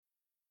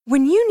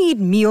When you need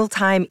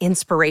mealtime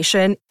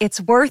inspiration,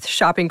 it's worth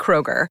shopping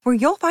Kroger, where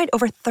you'll find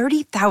over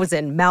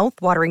 30,000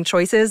 mouth-watering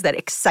choices that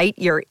excite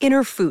your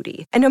inner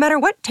foodie. And no matter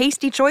what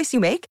tasty choice you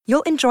make,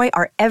 you'll enjoy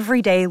our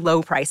everyday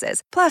low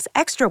prices, plus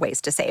extra ways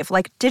to save,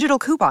 like digital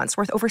coupons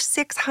worth over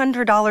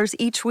 $600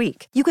 each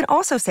week. You can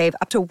also save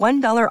up to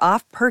 $1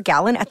 off per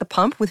gallon at the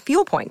pump with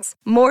fuel points.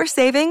 More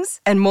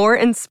savings and more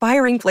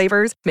inspiring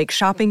flavors make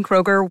shopping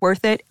Kroger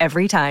worth it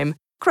every time.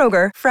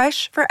 Kroger,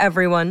 fresh for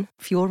everyone.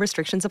 Fuel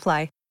restrictions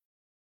apply.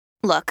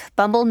 Look,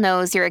 Bumble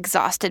knows you're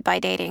exhausted by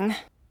dating.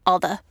 All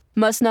the,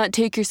 must not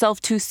take yourself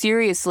too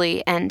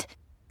seriously, and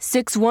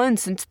 6'1"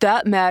 since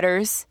that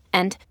matters,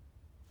 and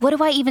what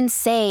do I even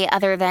say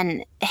other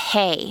than,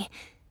 hey?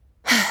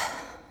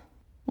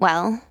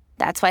 Well,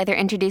 that's why they're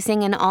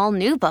introducing an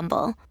all-new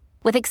Bumble,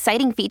 with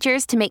exciting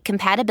features to make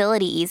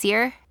compatibility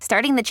easier,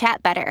 starting the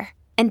chat better,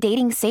 and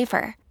dating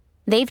safer.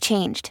 They've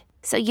changed,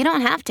 so you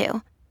don't have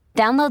to.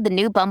 Download the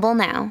new Bumble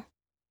now.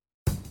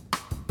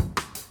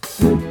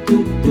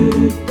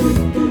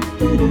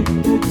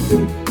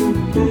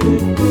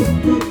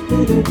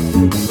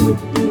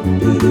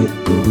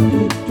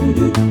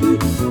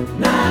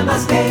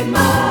 Namaste,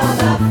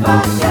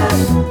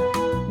 motherfuckers.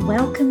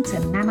 Welcome to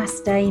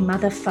Namaste,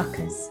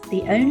 Motherfuckers,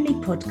 the only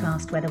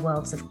podcast where the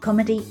worlds of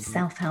comedy,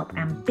 self-help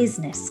and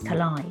business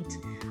collide.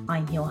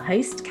 I'm your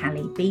host,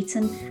 Callie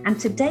Beaton, and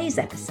today's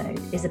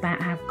episode is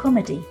about how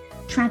comedy,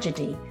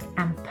 tragedy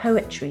and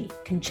poetry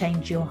can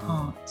change your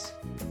heart.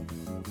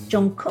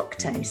 John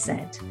Cocteau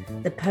said,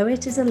 "The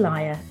poet is a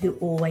liar who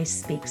always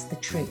speaks the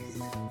truth."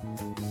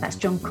 That's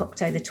John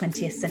Cocteau, the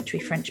 20th century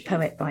French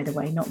poet, by the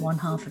way, not one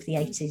half of the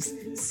 80s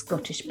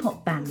Scottish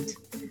pop band.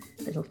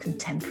 Little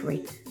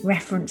contemporary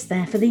reference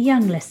there for the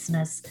young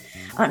listeners.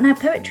 Now,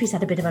 poetry's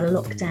had a bit of a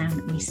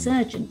lockdown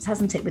resurgence,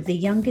 hasn't it, with the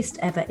youngest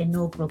ever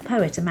inaugural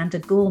poet, Amanda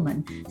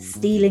Gorman,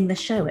 stealing the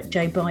show at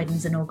Joe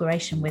Biden's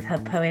inauguration with her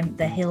poem,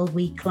 The Hill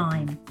We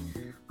Climb.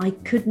 I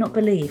could not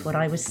believe what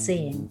I was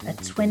seeing, a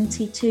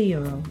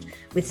 22-year-old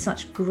with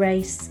such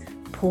grace,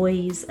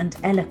 poise and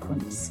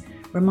eloquence,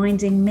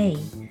 reminding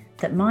me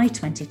that my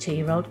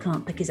 22-year-old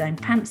can't pick his own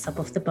pants up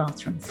off the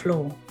bathroom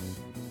floor.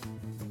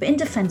 But in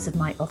defence of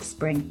my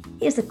offspring,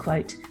 here's a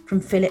quote from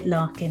Philip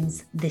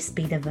Larkin's This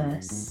Be the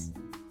Verse.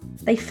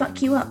 "They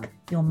fuck you up,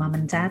 your mum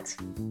and dad.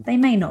 They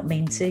may not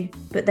mean to,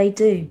 but they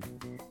do.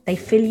 They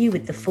fill you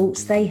with the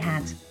faults they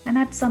had and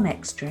add some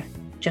extra,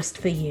 just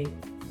for you."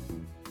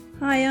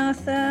 Hi,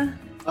 Arthur.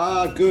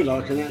 Good.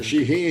 I can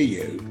actually hear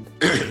you.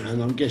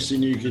 And I'm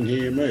guessing you can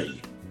hear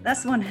me.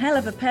 That's one hell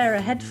of a pair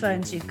of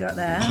headphones you've got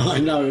there. I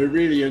know, they're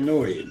really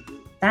annoying.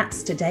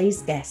 That's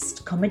today's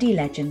guest, comedy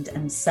legend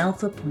and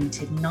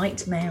self-appointed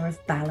Nightmare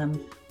of Balham,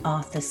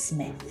 Arthur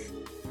Smith.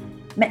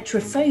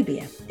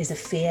 Metrophobia is a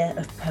fear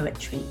of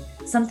poetry,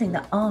 something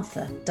that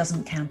Arthur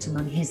doesn't count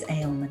among his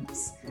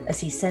ailments. As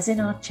he says in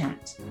our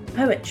chat,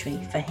 poetry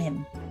for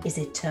him is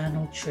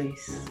eternal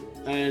truth.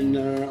 And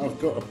I've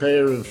got a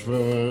pair of,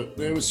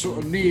 they were sort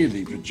of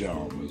nearly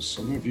pyjamas.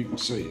 I don't know if you can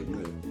see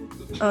them there.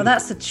 Oh,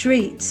 that's a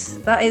treat.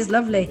 That is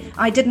lovely.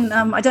 I don't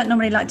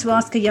normally like to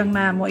ask a young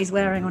man what he's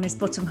wearing on his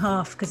bottom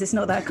half because it's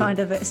not that kind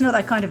of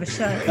a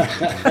show.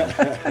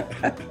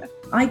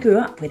 I grew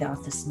up with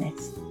Arthur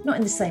Smith, not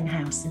in the same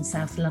house in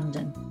South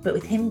London, but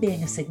with him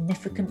being a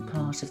significant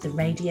part of the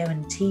radio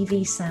and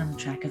TV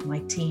soundtrack of my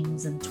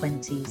teens and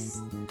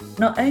 20s.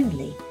 Not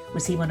only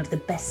was he one of the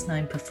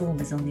best-known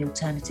performers on the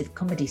alternative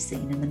comedy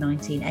scene in the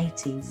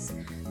 1980s,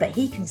 but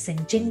he can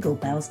sing Jingle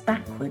Bells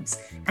backwards,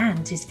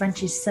 and his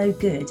French is so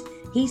good,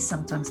 he's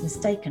sometimes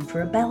mistaken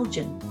for a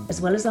Belgian.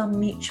 As well as our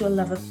mutual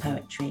love of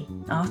poetry,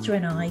 Arthur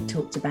and I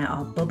talked about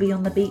our Bobby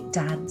on the Beat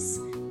dads,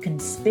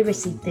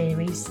 conspiracy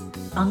theories,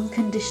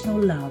 unconditional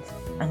love,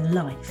 and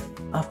life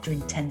after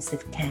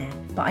intensive care.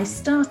 But I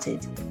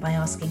started by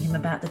asking him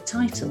about the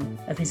title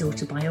of his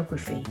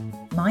autobiography.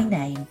 My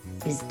name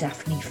is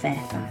Daphne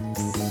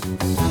Fairfax.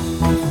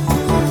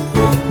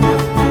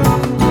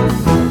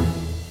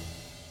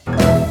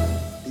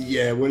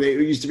 Yeah, well, it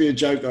used to be a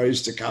joke I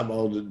used to come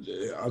on, and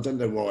I don't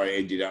know why it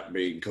ended up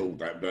being called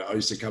that, but I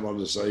used to come on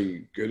and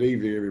say, "Good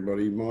evening,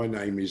 everybody. My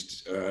name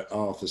is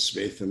Arthur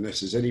Smith, unless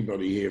there's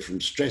anybody here from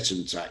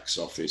Streatham Tax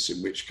Office,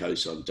 in which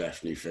case I'm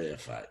Daphne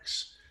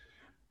Fairfax."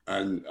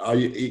 And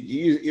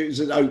it was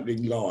an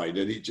opening line,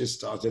 and it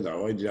just, I don't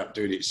know, I ended up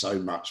doing it so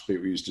much,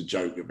 people used to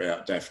joke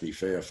about Daphne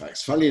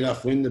Fairfax. Funny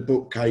enough, when the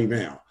book came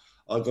out,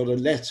 I got a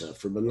letter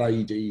from a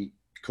lady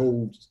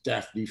called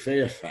Daphne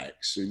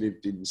Fairfax who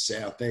lived in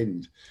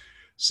Southend,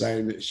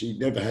 saying that she'd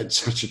never had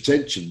such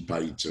attention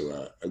paid to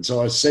her. And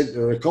so I sent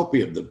her a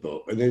copy of the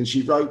book, and then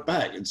she wrote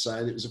back and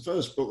saying it was the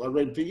first book I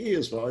read for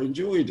years, but I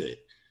enjoyed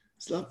it.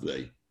 It's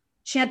lovely.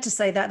 She had to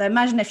say that, though.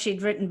 Imagine if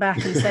she'd written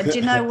back and said, "Do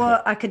you know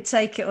what? I could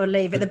take it or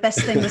leave it. The best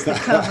thing was the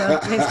cover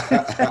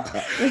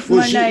with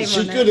my name on it."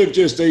 She could have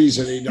just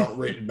easily not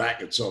written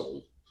back at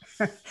all.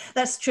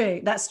 That's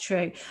true.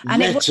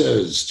 And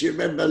letters. Do you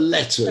remember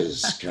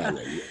letters,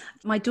 Callie?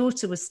 My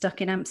daughter was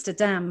stuck in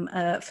Amsterdam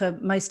for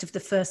most of the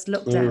first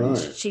lockdown.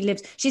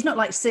 Right. She's not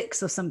like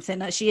 6 or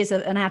something. She is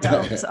an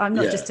adult. I'm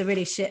not just a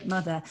really shit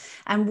mother.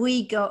 And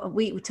we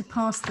to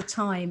pass the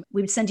time,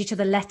 we would send each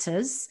other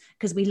letters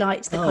because we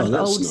liked the kind of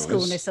old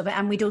schoolness of it.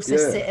 And we'd also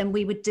sit and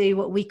we would do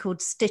what we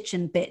called stitch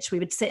and bitch. We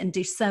would sit and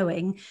do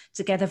sewing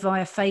together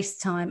via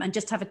FaceTime and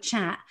just have a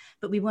chat,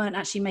 but we weren't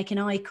actually making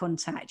eye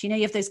contact. You know,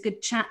 you have those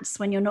good chats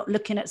when you're not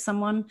looking at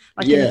someone,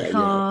 like in the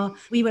car. Yeah.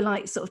 We were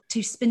like sort of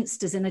two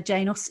spinsters in a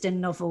Jane Austen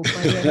novel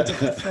by the end of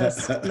the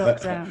first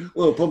lockdown.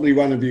 Well, probably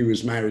one of you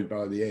was married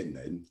by the end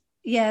then.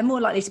 Yeah, more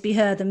likely to be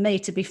her than me,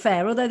 to be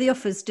fair. Although the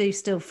offers do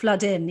still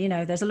flood in, you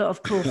know, there's a lot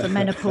of call for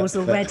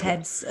menopausal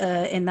redheads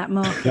in that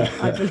market,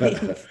 I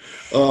believe.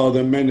 Oh,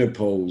 the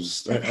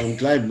menopause! I'm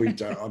glad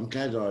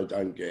I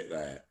don't get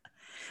that.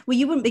 Well,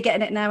 you wouldn't be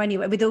getting it now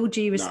anyway. With all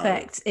due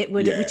respect, it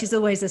would, which is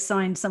always a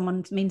sign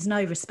someone means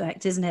no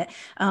respect, isn't it?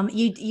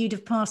 You'd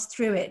have passed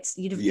through it.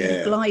 You'd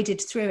have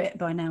glided through it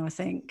by now, I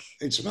think.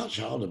 It's much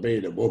harder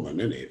being a woman,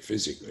 isn't it?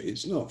 Physically,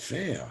 it's not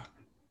fair.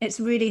 It's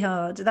really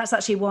hard. That's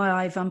actually why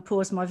I've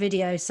paused my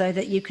video so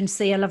that you can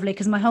see a lovely,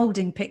 because my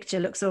holding picture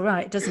looks all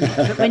right, doesn't it?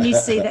 But when you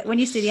see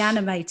the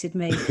animated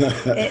me,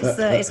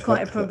 it's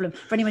quite a problem.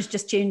 For anyone who's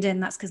just tuned in,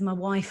 that's because my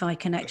Wi-Fi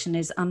connection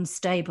is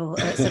unstable,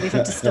 so we've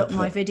had to stop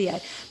my video.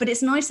 But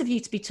it's nice of you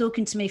to be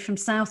talking to me from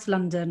South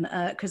London,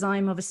 because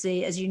I'm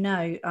obviously, as you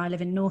know, I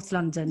live in North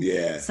London.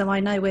 Yeah. So I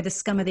know we're the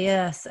scum of the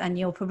earth, and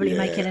you're probably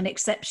making an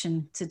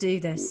exception to do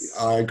this.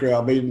 I agree.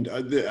 I mean,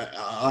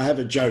 I have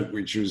a joke,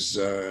 which was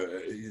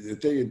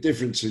the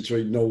difference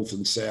between North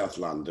and South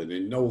London.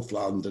 In North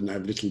London, they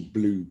have little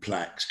blue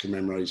plaques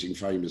commemorating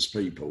famous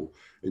people.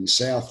 In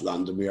South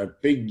London, we have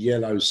big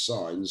yellow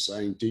signs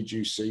saying, "Did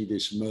you see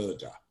this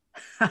murder?"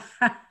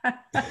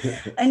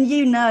 And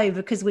you know,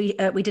 because we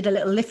did a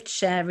little lift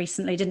share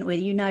recently, didn't we?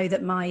 You know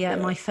that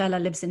my fella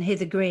lives in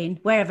Hither Green,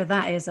 wherever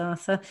that is,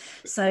 Arthur.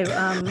 So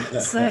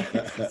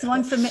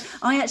I'm familiar.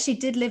 I actually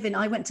did live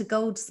I went to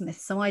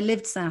Goldsmith, so I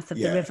lived south of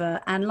the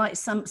river. And like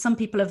some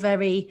people are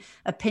very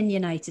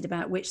opinionated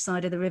about which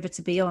side of the river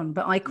to be on,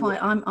 but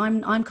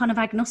I'm kind of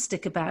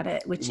agnostic about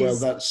it.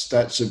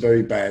 That's a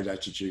very bad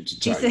attitude to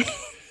take.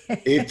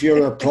 If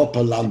you're a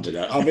proper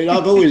Londoner, I mean,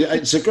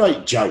 it's a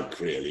great joke,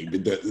 really,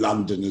 that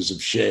Londoners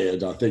have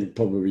shared, I think,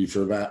 probably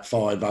for about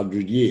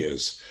 500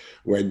 years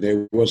when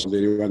there wasn't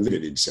anyone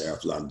living in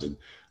South London.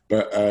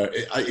 But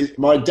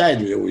my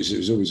dad it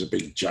was always a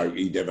big joke.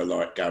 He never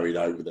liked going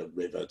over the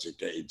river to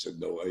get into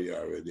North,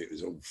 and it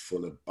was all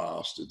full of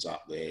bastards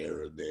up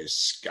there and their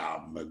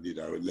scum, and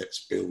and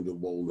let's build a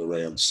wall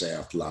around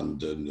South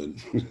London.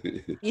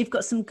 And you've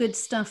got some good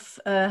stuff,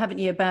 haven't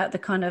you, about the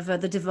kind of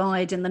the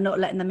divide and the not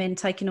letting them in,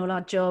 taking all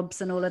our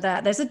jobs and all of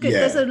that. There's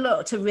a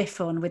lot to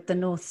riff on with the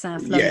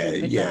North-South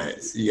London.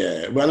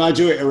 Yeah. Well, I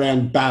do it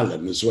around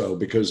Balham as well,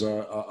 because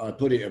I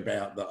put it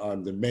about that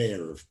I'm the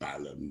mayor of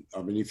Balham.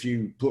 I mean, if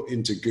you put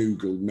into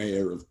Google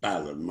Mayor of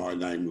Balham, my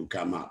name will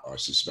come up, I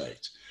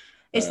suspect.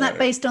 Is that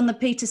based on the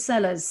Peter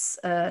Sellers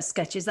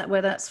sketch? Is that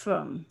where that's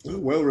from?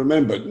 Well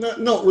remembered. No,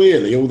 not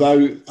really,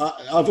 although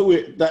I've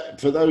always,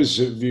 for those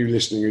of you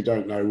listening who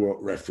don't know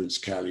what reference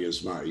Callie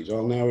has made,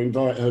 I'll now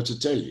invite her to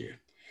tell you.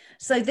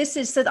 So I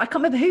can't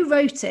remember who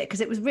wrote it,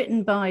 because it was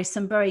written by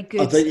some very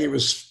good... I think it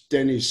was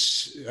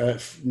Dennis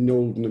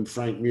Norden and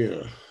Frank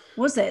Muir.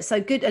 Was it? So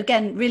good,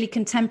 again, really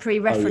contemporary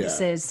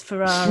references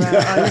for our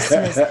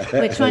listeners.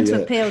 We're trying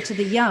to appeal to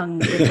the young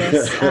with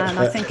this, and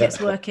I think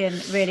it's working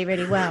really,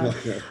 really well.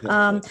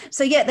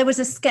 There was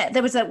a sketch,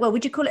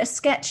 would you call it a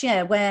sketch?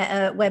 Yeah,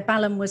 where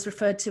Balham was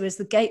referred to as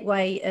the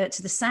gateway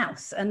to the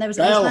south. And there was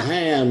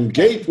Balham,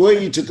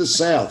 gateway to the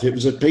south. It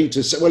was a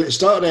Peter, well, it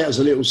started out as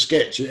a little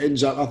sketch. It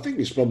ends up, I think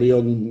it's probably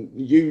on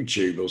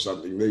YouTube or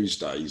something these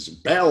days.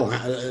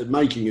 Balham,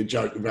 making a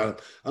joke about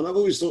it. And I've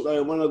always thought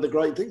that one of the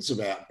great things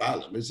about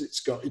Balham is it's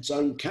got its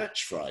own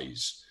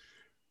catchphrase.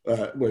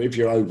 Well, if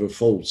you're over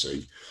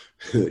 40,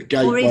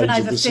 or even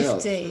over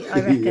 50, I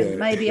reckon,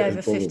 maybe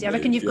over 50. I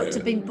reckon you've got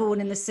to be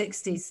born in the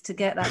 60s to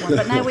get that one.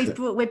 But now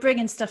we're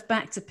bringing stuff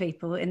back to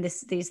people in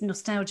these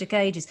nostalgic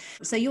ages.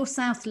 So you're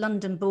South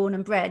London born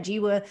and bred.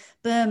 You were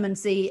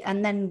Bermondsey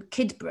and then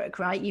Kidbrooke,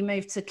 right? You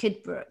moved to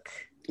Kidbrooke.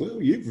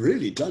 Well, you've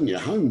really done your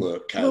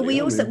homework,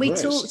 Callie. Well, we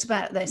talked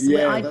about this.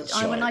 Yeah,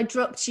 when I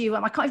dropped you,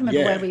 I can't even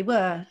remember where we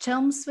were.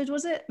 Chelmsford,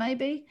 was it?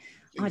 Maybe.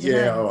 I don't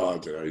know. I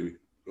don't know.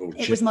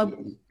 It was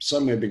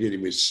somewhere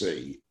beginning with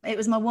C. It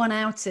was my one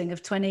outing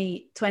of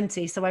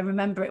 2020, so I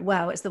remember it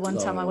well. It's the one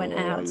time I went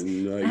out. Do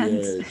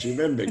you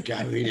remember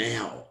going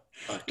out?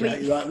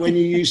 Okay, like when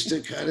you used to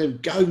kind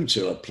of go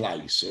to a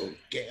place or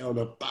get on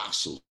a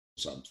bus or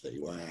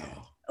something.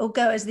 Wow. Or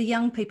go, as the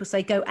young people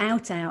say, go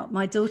out.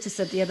 My daughter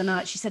said the other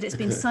night, she said, it's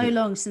been so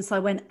long since I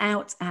went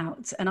out.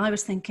 And I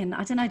was thinking,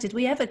 I don't know, did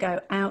we ever go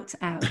out?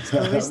 Or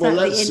is that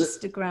the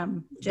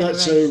Instagram generation?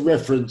 That's a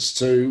reference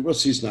to,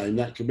 what's his name,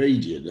 that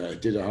comedian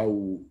did a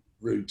whole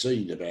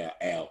routine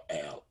about out.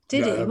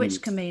 Did he?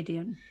 Which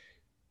comedian?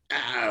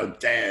 Oh,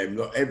 damn.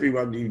 Look,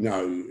 everyone you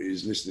know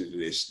is listening to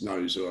this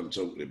knows who I'm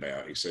talking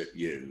about, except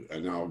you.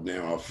 And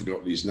I've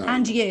forgotten his name.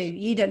 And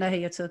you don't know who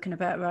you're talking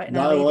about right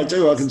now. No, either. I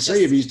do. I can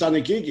see him. He's done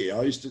a gig here.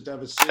 I used to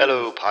have a series.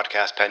 Hello,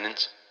 podcast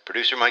pendants.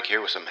 Producer Mike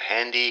here with some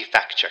handy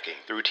fact-checking.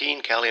 The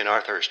routine Callie and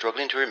Arthur are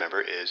struggling to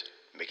remember is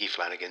Mickey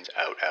Flanagan's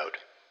Out Out.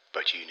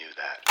 But you knew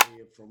that.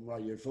 From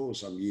Radio 4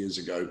 some years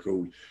ago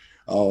called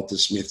Arthur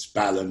Smith's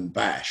Ballon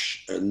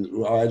Bash, and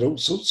I had all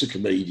sorts of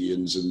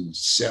comedians, and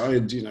I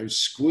had,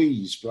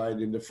 Squeeze playing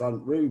in the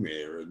front room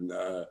here. And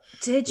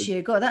did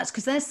you? God, that's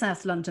because they're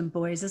South London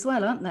boys as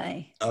well, aren't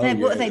they? Oh,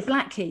 What are they,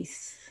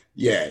 Blackheath?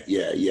 Yeah,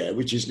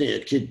 which is near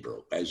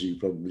Kidbrooke, as you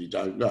probably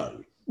don't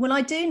know. Well,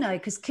 I do know,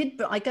 because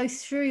Kidbrooke, I go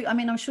through,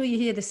 I'm sure you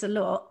hear this a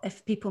lot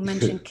if people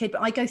mention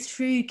Kidbrooke. I go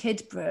through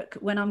Kidbrooke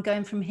when I'm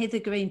going from Hither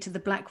Green to the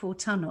Blackwall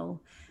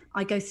Tunnel.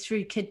 I go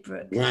through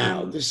Kidbrooke.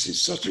 Wow, this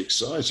is such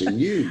exciting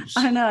news.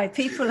 I know,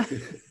 people.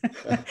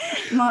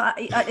 It's not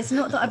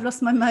that I've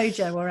lost my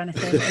mojo or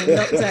anything in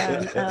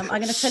lockdown. I'm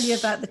going to tell you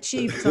about the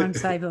tube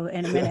timetable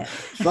in a minute.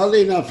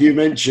 Funnily enough, you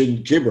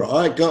mentioned Kidbrooke.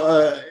 I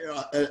got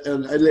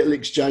a little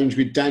exchange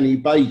with Danny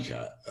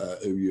Baker,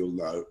 who you'll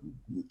know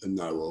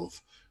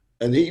of,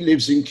 and he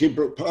lives in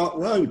Kidbrooke Park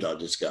Road, I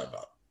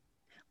discovered.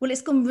 Well,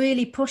 it's gone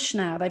really posh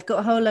now. They've got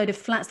a whole load of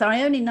flats there.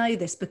 I only know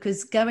this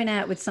because going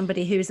out with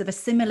somebody who is of a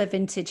similar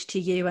vintage to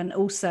you and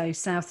also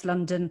South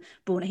London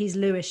born, he's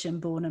Lewisham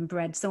born and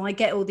bred. So I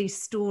get all these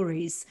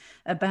stories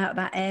about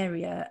that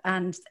area.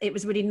 And it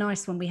was really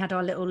nice when we had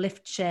our little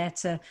lift share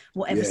to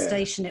whatever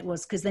station it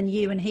was, because then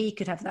you and he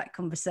could have that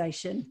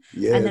conversation.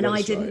 Yeah, and then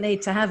I didn't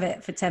need to have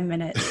it for 10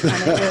 minutes.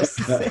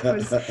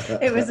 And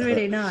it was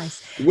really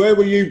nice. Where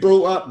were you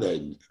brought up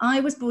then?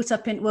 I was brought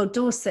up in,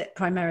 Dorset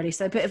primarily.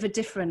 So a bit of a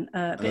different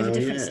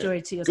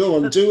story to yours. Go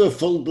on, do a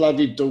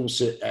full-blooded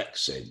Dorset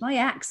accent. My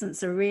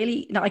accents are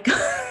really... No, I can't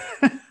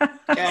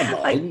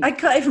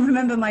even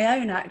remember my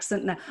own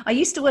accent now. I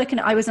used to work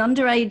I was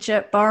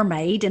underage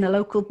barmaid in a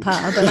local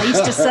pub, and I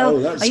used to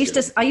sell...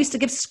 I used to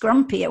give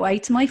Scrumpy away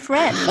to my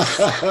friends.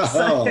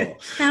 So,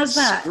 how's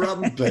that?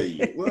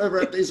 Scrumpy.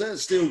 Whatever, is that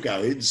still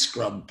going,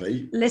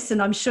 Scrumpy? Listen,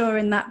 I'm sure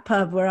in that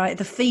pub where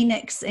the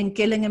Phoenix in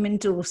Gillingham in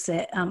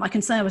Dorset, I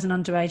can say I was an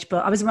underage,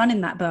 but I was running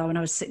that bar when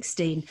I was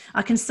 16.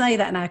 I can say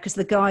that now because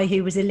the guy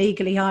who was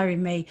illegally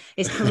hiring me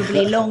is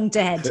probably long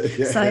dead.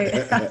 So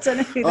I don't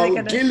know who they're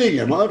going to...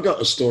 Gillingham. I've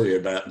got a story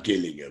about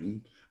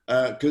Gillingham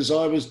because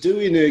I was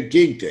doing a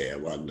gig there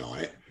one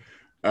night,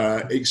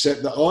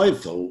 except that I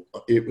thought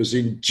it was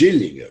in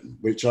Gillingham,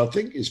 which I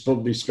think is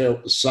probably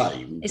spelt the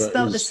same. It's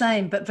spelt the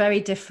same, but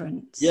very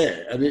different.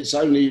 Yeah, and it's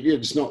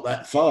not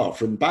that far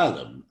from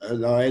Balham,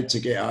 and I had to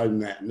get home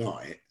that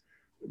night.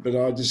 But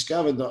I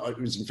discovered that it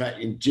was, in fact,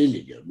 in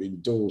Gillingham,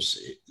 in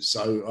Dorset.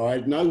 So I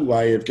had no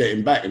way of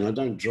getting back, and I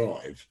don't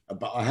drive.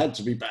 But I had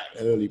to be back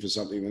early for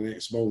something the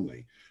next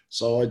morning.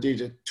 So I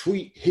did a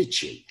tweet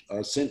hitching.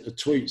 I sent a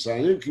tweet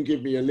saying, who can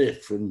give me a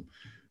lift from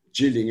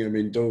Gillingham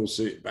in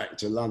Dorset back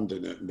to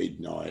London at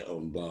midnight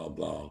on blah,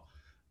 blah.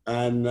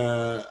 And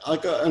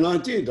I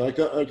did. I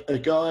got a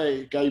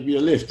guy gave me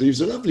a lift. He was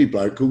a lovely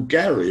bloke called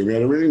Gary. We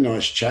had a really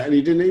nice chat, and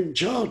he didn't even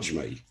charge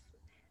me.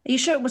 Are you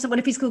sure it wasn't? Well,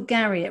 if he's called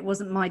Gary, it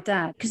wasn't my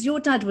dad. Because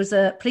your dad was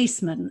a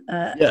policeman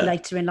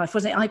later in life,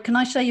 wasn't it? Can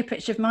I show you a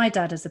picture of my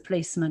dad as a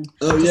policeman?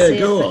 Oh, yeah,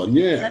 go on,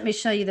 yeah. Let me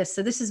show you this.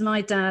 So this is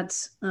my dad.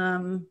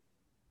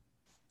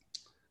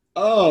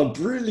 Oh,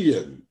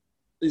 brilliant.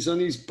 He's on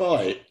his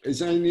bike.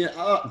 He's only, do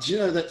you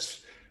know,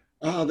 that's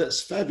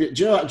fabulous.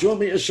 Do you want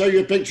me to show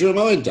you a picture of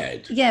my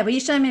dad? Yeah, will you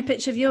show me a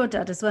picture of your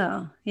dad as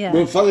well? Yeah.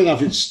 Well, funny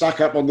enough, it's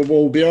stuck up on the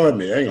wall behind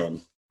me. Hang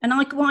on. And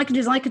what I can do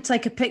is I could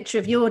take a picture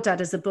of your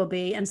dad as a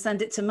bobby and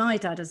send it to my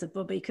dad as a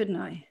bobby, couldn't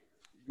I?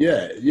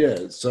 Yeah.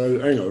 So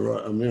hang on,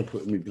 right, I'm now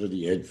putting my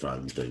bloody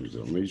headphone things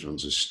on. These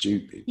ones are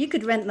stupid. You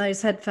could rent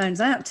those headphones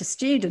out to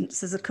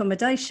students as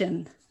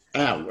accommodation.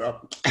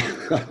 Well,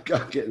 I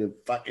can't get the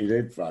fucking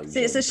headphones.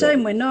 See, it's a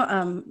shame we're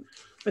not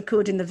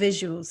recording the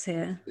visuals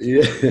here.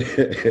 Yeah,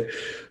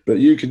 but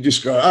you can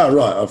just go, oh,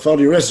 right, I'll find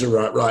your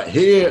restaurant. Right,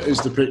 here is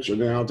the picture.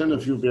 Now, I don't know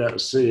if you'll be able to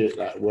see it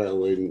that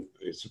well.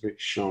 It's a bit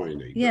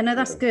shiny. Yeah, no,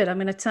 that's good. I'm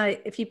going to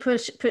take, if you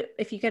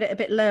get it a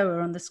bit lower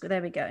on the screen,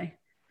 there we go.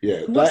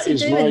 Yeah, what's he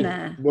doing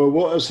there? Well,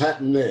 what has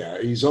happened there,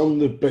 he's on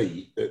the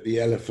beat at the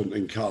Elephant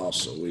and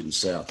Castle in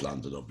South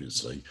London,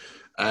 obviously,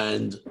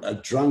 and a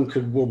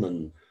drunken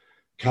woman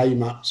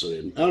came up to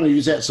him. Oh, he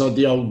was outside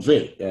the Old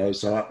Vic,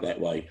 so up that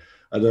way.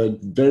 And a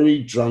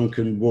very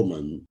drunken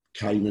woman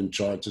came and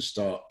tried to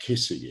start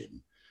kissing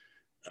him.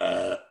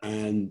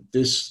 And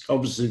this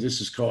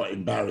is quite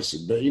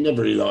embarrassing, but he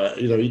never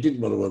really he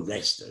didn't want to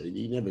arrest her.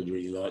 He never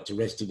really liked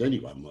arresting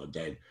anyone, my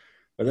dad.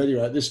 But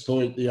anyway, at this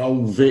point, the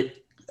Old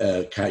Vic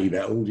came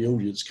out, all the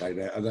audience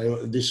came out,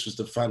 and this was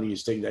the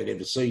funniest thing they'd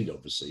ever seen,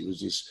 obviously,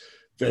 was this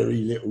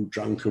very little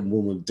drunken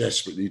woman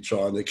desperately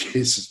trying to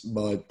kiss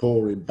my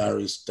poor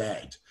embarrassed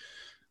dad.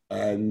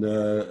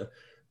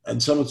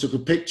 And someone took a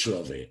picture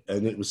of it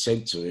and it was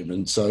sent to him.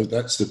 And so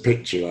that's the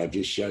picture I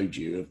just showed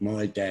you of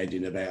my dad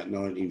in about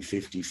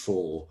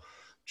 1954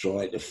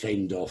 trying to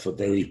fend off a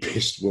very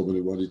pissed woman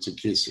who wanted to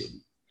kiss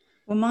him.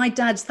 Well, my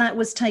dad's, that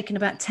was taken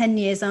about 10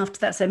 years after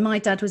that. So my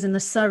dad was in the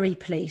Surrey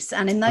police.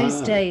 And in those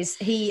days,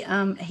 he'd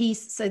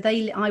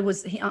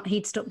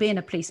stopped being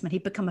a policeman.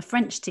 He'd become a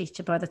French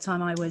teacher by the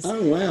time I was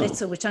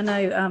little, which I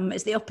know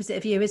is the opposite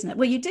of you, isn't it?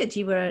 Well,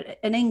 you were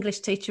an English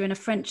teacher in a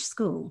French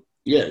school.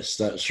 Yes,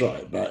 that's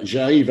right. But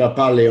j'arrive à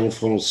parler en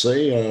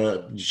français.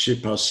 Je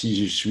sais pas si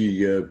je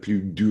suis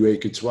plus doué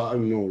que toi ou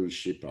non, je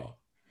sais pas.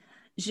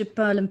 Je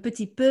parle un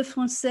petit peu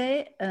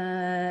français.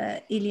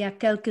 Il y a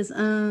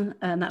quelques-uns,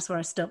 and that's where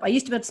I stopped. I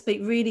used to be able to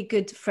speak really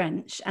good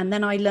French, and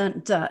then I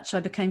learnt Dutch. I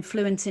became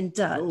fluent in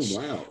Dutch.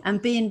 Oh, wow.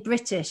 And being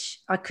British,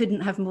 I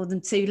couldn't have more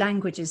than 2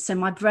 languages. So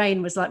my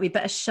brain was like, we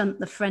better shunt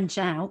the French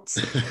out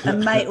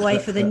and make way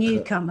for the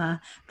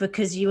newcomer,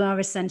 because you are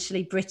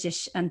essentially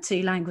British and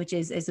 2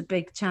 languages is a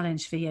big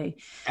challenge for you.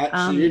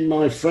 Actually, in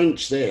my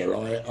French there,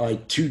 I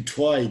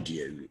tutoyed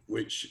you,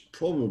 which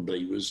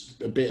probably was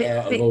a bit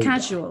out of order.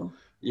 Casual.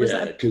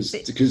 Yeah,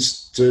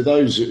 because to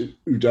those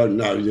who don't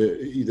know,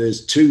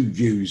 there's 2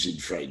 views in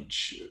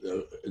French.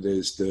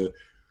 There's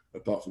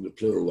apart from the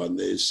plural one,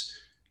 there's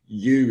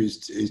you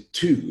is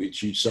 2,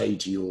 which you say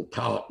to your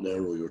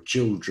partner or your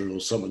children or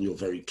someone you're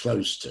very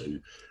close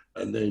to,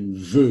 and then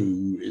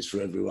vous is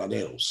for everyone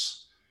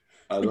else.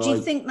 And do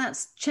you think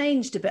that's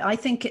changed a bit? I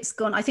think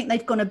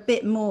they've gone a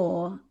bit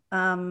more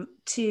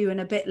to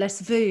and a bit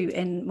less vous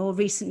in more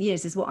recent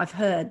years, is what I've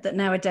heard, that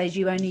nowadays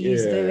you only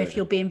use vous if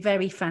you're being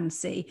very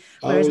fancy,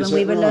 whereas when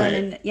we were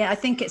learning, I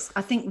think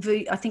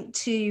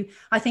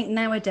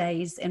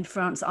nowadays in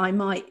France I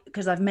might,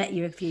 because I've met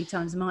you a few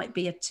times, might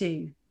be a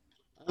 2.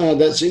 Oh,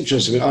 that's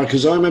interesting,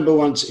 because I remember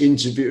once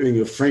interviewing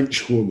a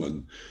French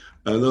woman,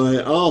 and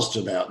I asked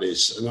about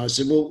this, and I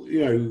said, well,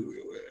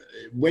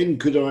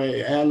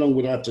 how long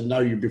would I have to know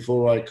you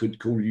before I could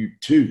call you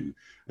 2?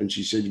 And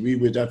she said, we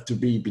would have to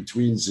be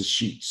between the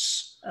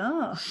sheets.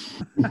 Oh,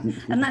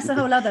 and that's a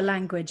whole other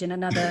language in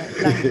another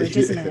language,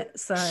 isn't it?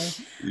 So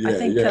I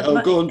think...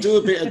 go on, do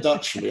a bit of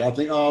Dutch for me. I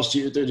think I asked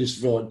you to do this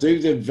before. Do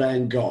the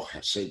Van Gogh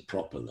said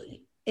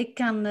properly. Ik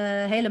kan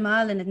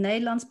helemaal in het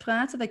Nederlands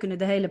praten. Wij kunnen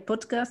de hele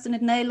podcast in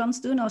het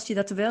Nederlands doen, als je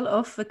dat wil.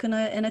 Of we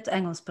kunnen in het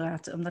Engels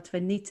praten, omdat we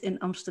niet in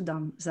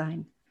Amsterdam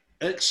zijn.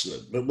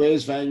 Excellent. But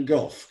where's Van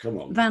Gogh? Come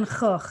on. Van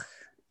Gogh.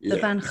 The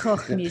Van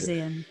Gogh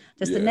Museum.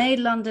 Dus de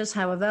Nederlanders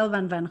houden wel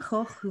van Van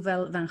Gogh,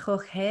 hoewel Van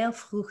Gogh heel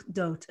vroeg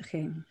dood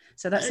ging.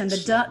 So that's and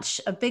the Dutch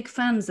are big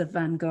fans of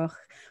Van Gogh,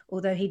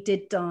 although he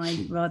did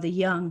die rather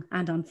young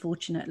and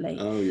unfortunately.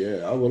 Oh,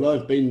 yeah. Oh, well,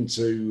 I've been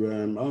to...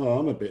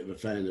 I'm a bit of a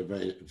fan of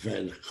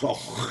Van Gogh.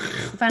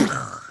 Van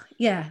Gogh.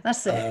 Yeah,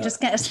 that's it. Just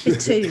get a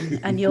spittoon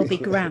and you'll be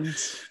grand.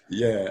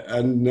 Yeah,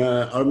 and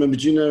I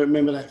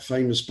remember that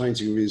famous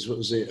painting of his, what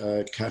was it,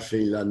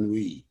 Café La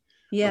Nuit?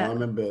 Yeah. And I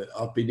remember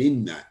I've been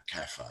in that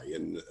cafe,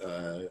 and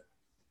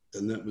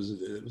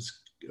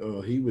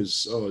he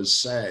was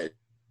sad.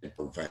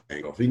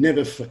 Van Gogh.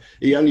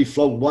 He only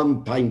flogged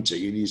 1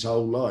 painting in his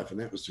whole life, and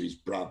that was to his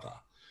brother.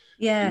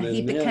 Yeah,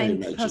 he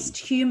became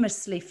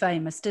posthumously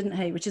famous, didn't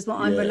he? Which is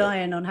what I'm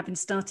relying on, having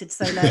started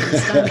so late in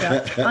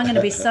stand-up. I'm going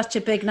to be such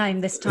a big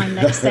name this time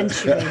next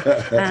century.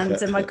 And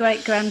my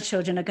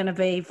great-grandchildren are going to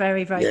be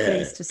very, very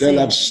pleased to see. They'll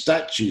have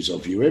statues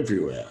of you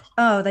everywhere.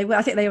 Oh, they will.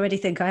 I think they already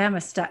think I am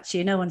a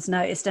statue. No one's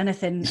noticed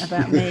anything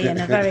about me in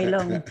a very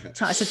long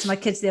time. I said to my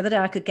kids the other day,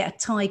 I could get a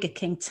Tiger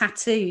King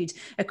tattooed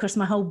across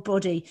my whole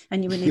body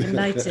and you wouldn't even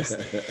notice.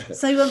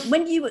 So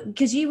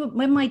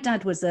when my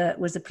dad was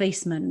a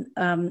policeman,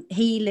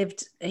 he lived.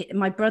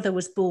 My brother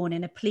was born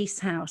in a police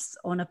house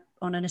on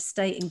an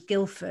estate in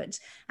Guildford,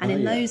 and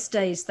in those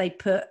days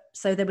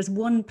there was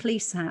 1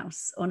 police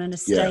house on an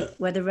estate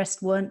where the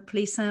rest weren't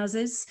police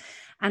houses,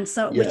 and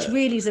so which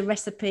really is a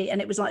recipe,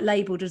 and it was like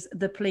labelled as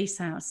the police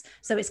house.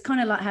 So it's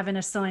kind of like having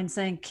a sign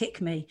saying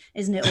 "kick me,"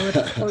 isn't it,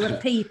 or a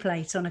P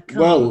plate on a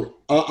car? Well,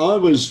 I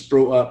was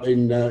brought up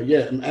in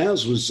and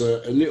ours was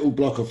a little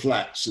block of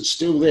flats that's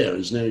still there.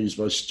 It's now used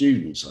by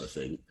students, I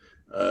think.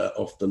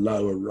 Off the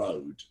lower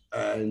road,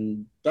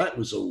 and that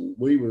was all.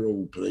 We were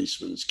all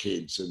policemen's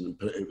kids, and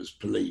it was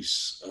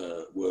police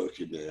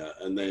working there.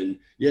 And then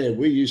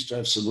we used to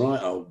have some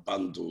right old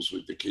bundles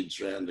with the kids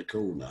round the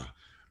corner.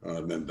 I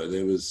remember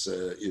there was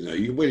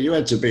you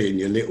had to be in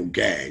your little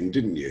gang,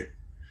 didn't you?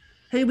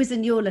 Who was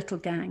in your little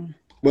gang?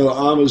 Well,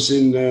 I was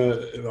in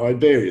I had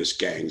various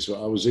gangs,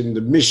 but I was in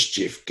the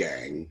Mischief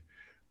gang,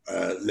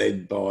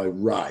 led by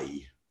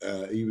Ray.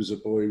 He was a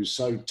boy who was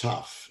so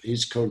tough.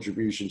 His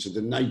contribution to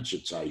the nature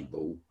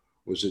table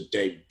was a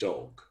dead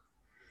dog.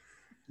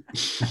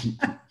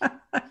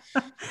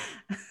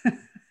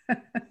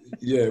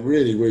 Yeah,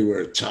 really, we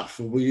were tough.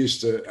 We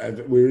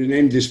were in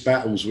endless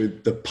battles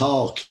with the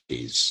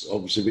parkies,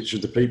 obviously, which were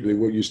the people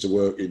who used to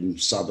work in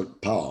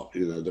Southwark Park,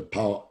 the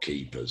park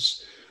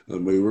keepers.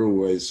 And we were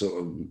always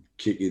sort of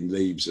kicking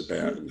leaves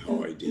about and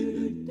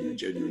hiding and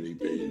generally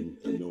being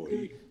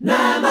annoying.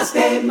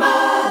 Namaste,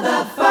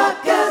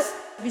 motherfuckers.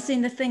 Have you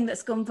seen the thing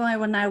that's gone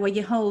viral now where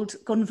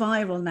gone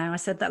viral now, I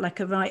said that like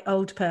a right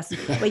old person,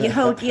 where you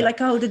hold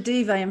a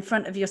duvet in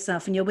front of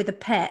yourself and you're with a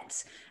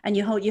pet and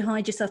you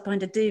hide yourself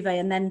behind a duvet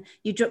and then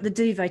you drop the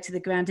duvet to the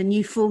ground and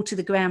you fall to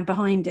the ground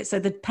behind it. So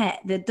the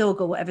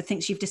dog or whatever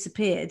thinks you've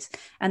disappeared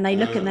and they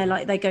look and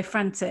they go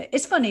frantic.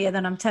 It's funnier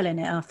than I'm telling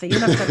it, Arthur.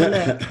 You'll have to have a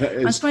look.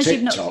 It's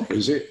TikTok,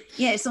 is it?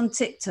 Yeah, it's on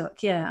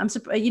TikTok. Yeah.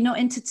 Are you not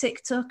into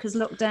TikTok? Has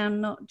lockdown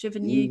not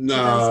driven you to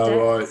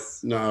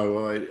those depths?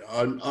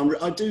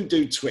 I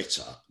do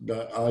Twitter,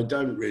 but I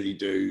don't really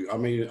do. I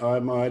mean, I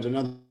had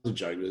another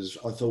joke.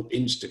 I thought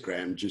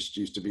Instagram just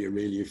used to be a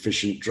really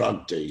efficient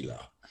drug dealer.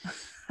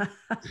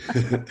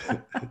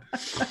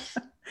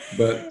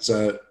 But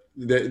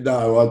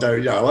no, I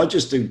don't know. I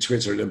just do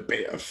Twitter and a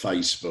bit of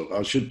Facebook.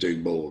 I should do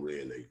more,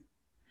 really.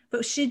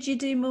 But should you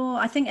do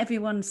more? I think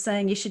everyone's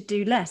saying you should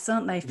do less,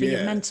 aren't they, for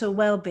your mental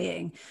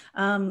well-being?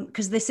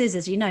 Because this is,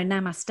 as you know,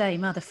 namaste,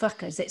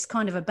 motherfuckers. It's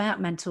kind of about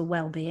mental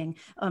well-being,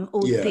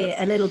 albeit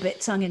a little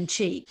bit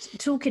tongue-in-cheek.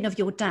 Talking of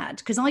your dad,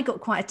 because I got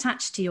quite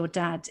attached to your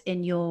dad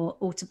in your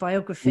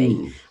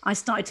autobiography. I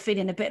started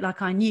feeling a bit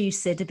like I knew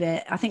Sid a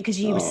bit, I think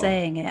because you were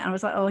saying it. I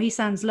was like, oh, he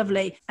sounds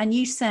lovely. And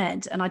you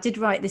said, and I did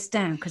write this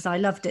down because I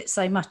loved it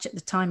so much at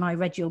the time I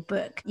read your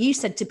book, you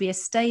said to be a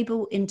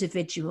stable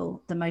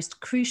individual, the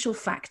most crucial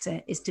factor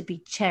is to be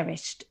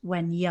cherished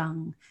when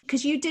young.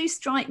 Because you do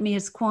strike me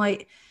as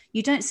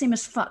you don't seem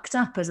as fucked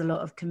up as a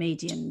lot of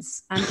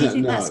comedians. And do you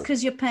think that's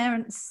because your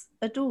parents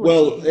adored you?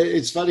 Well,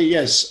 it's funny,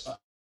 yes.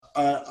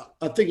 I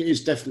think it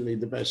is definitely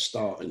the best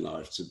start in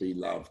life to be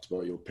loved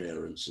by your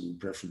parents, and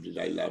preferably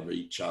they love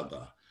each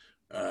other.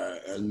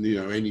 And,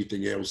 you know,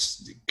 anything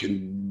else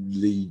can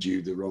lead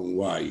you the wrong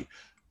way.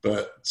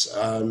 But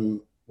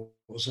what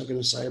was I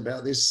going to say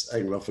about this?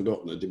 Hang on, I've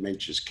forgotten. The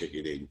dementia's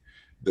kicking in.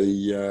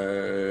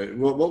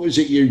 What was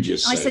it you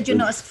just said? I said you're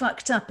not as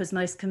fucked up as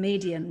most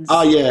comedians.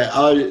 Oh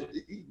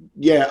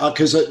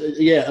because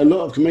a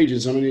lot of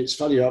comedians. I mean, it's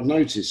funny. I've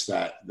noticed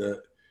that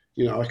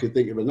you know, I could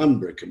think of a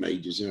number of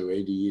comedians. You know,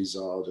 Eddie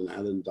Izzard and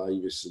Alan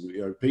Davis, and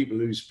you know, people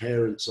whose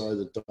parents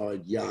either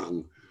died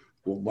young,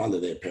 or one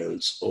of their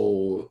parents,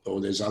 or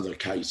there's other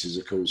cases,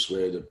 of course,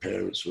 where the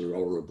parents were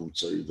horrible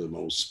to them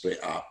or split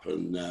up,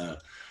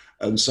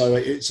 and so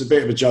it's a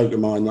bit of a joke of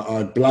mine that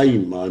I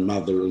blame my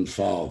mother and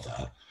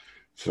father.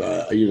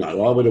 You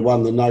know, I would have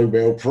won the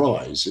Nobel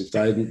Prize if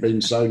they hadn't been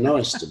so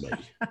nice to me.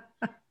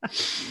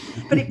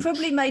 But it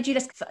probably made you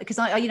less, because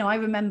I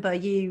remember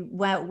you.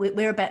 Well,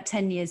 we're about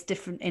 10 years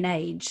different in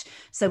age.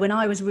 So when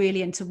I was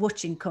really into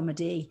watching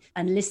comedy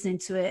and listening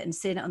to it and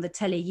seeing it on the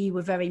telly, you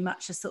were very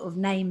much a sort of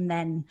name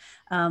then.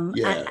 And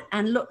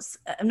lots.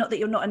 Not that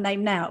you're not a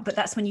name now, but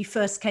that's when you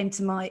first came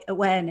to my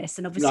awareness.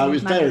 And obviously, no,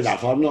 it's fair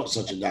enough. I'm not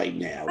such a name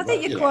now. I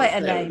think you're quite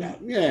a name. Enough.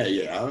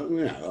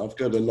 Yeah. I've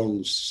got a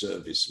long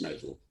service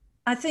medal.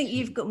 I think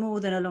you've got more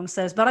than a long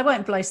service, but I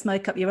won't blow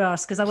smoke up your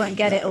arse because I won't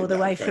get it all the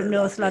way from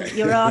North London.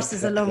 Your arse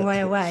is a long way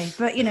away.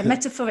 But, you know,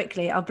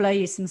 metaphorically, I'll blow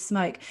you some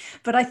smoke.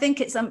 But I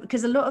think it's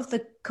because a lot of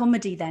the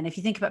comedy then, if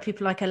you think about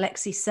people like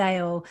Alexei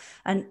Sayle,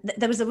 and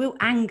there was a real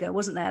anger,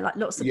 wasn't there? Like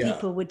lots of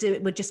people were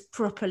just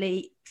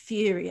properly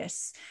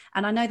furious.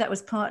 And I know that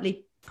was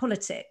partly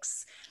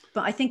politics.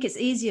 But I think it's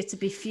easier to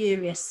be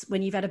furious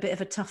when you've had a bit of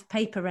a tough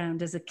paper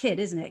round as a kid,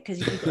 isn't it? Because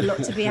you've got a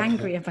lot to be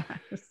angry about.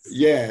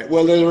 Yeah,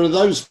 well, there are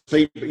those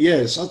people.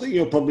 Yes, I think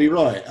you're probably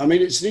right. I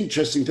mean, it's an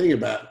interesting thing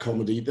about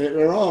comedy.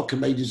 There are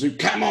comedians who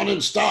come on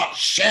and start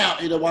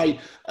shouting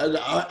away. And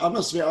I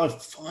must admit, I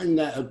find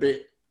that a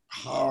bit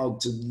hard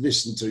to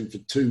listen to for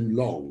too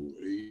long,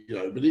 you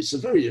know, but it's a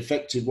very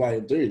effective way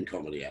of doing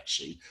comedy,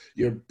 actually.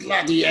 You're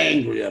bloody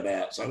angry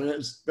about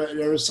something. But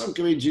there are some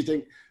comedians you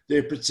think,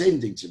 they're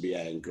pretending to be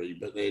angry,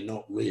 but they're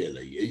not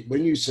really.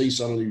 When you see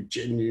someone who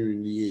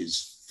genuinely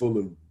is full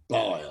of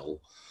bile,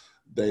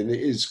 then it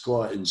is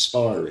quite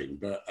inspiring.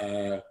 But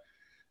but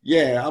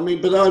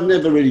I've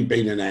never really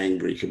been an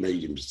angry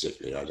comedian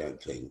particularly, I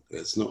don't think.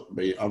 That's not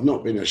me. I've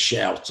not been a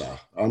shouter.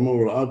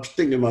 I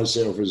think of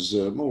myself as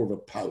more of a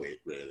poet,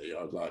 really.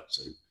 I'd like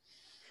to.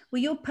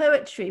 Well, your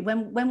poetry,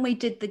 when we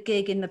did the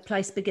gig in the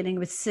place beginning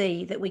with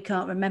C that we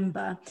can't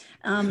remember,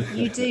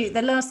 you do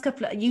the last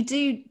couple of, you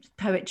do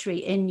poetry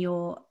in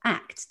your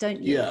act,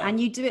 don't you? Yeah. And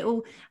you do it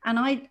all. And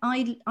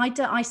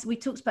we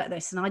talked about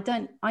this, and I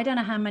don't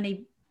know how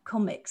many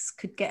comics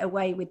could get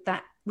away with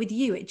that. With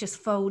you, it just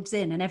folds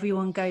in and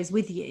everyone goes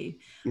with you.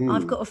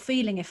 I've got a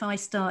feeling if I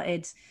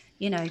started,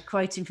 you know,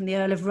 quoting from the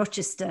Earl of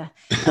Rochester,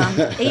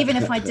 even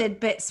if I did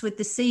bits with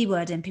the C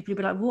word in, people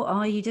would be like, what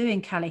are you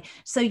doing, Callie?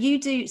 So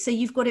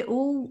you've got it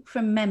all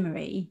from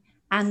memory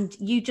and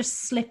you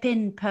just slip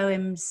in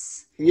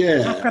poems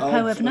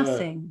apropos of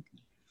nothing.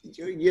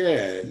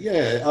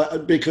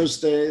 Because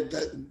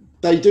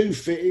they do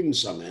fit in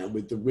somehow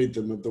with the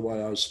rhythm of the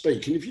way I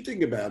speak. And if you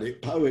think about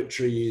it,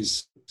 poetry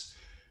is,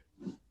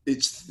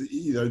 it's,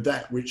 you know,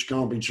 that which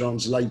can't be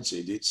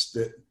translated. It's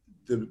the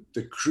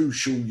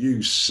crucial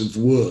use of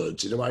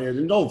words. In a way, in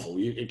a novel,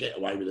 you can get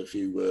away with a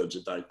few words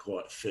that don't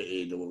quite fit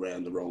in or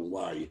around the wrong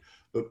way.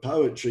 But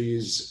poetry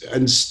is,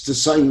 and it's the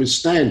same with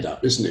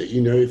stand-up, isn't it?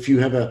 You know, if you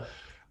have a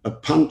a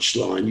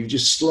punchline, you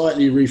just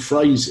slightly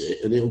rephrase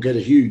it and it'll get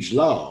a huge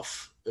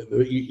laugh.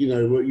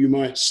 You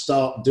might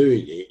start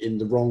doing it in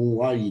the wrong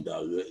way,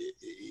 though.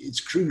 It's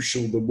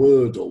crucial, the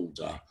word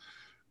order.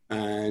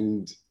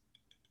 And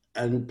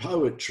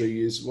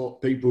poetry is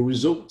what people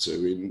resort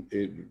to.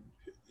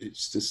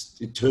 It's this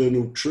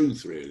eternal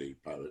truth, really,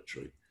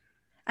 poetry.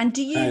 And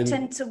do you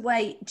tend to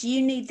wait? Do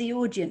you need the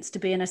audience to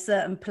be in a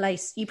certain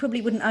place? You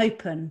probably wouldn't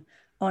open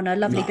on a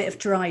lovely bit of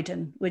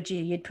Dryden, would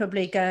you? You'd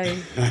probably go...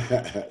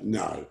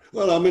 No.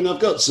 Well, I mean,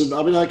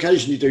 I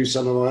occasionally do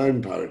some of my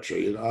own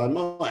poetry, and I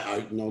might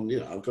open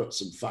on, I've got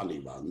some funny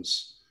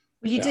ones.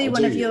 Will you do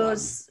one of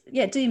yours? One.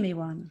 Yeah, do me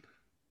one.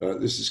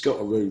 This has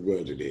got a rude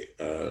word in it.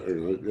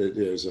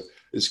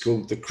 It's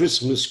called The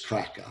Christmas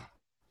Cracker.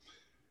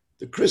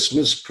 The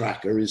Christmas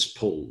cracker is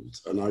pulled,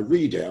 and I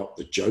read out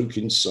the joke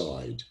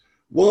inside.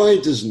 Why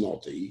does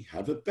Noddy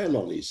have a bell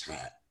on his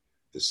hat?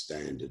 The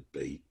standard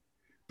beat.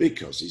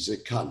 Because he's a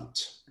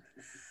cunt.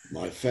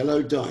 My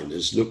fellow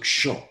diners look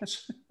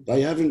shocked.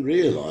 They haven't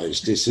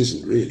realised this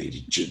isn't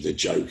really the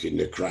joke in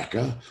the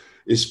cracker,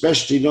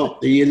 especially not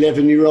the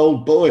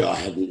 11-year-old boy I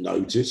hadn't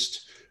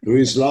noticed, who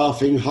is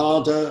laughing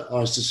harder,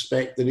 I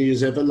suspect, than he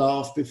has ever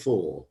laughed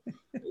before,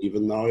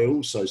 even though I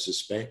also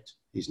suspect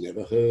he's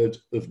never heard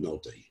of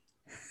Noddy.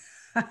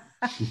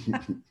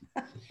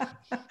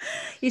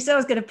 You said I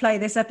was going to play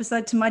this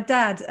episode to my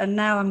dad, and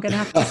now I'm going to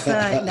have to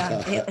say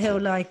no.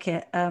 He'll like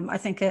it. I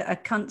think a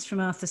cunt from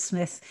Arthur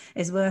Smith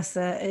is worth.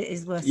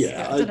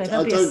 Yeah, I don't know.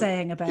 There'll be a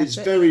saying about it. It's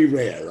very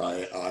rare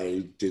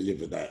I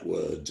deliver that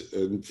word.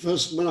 And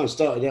first, when we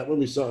started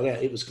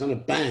out, it was kind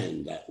of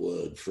banned, that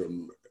word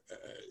from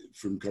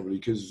comedy,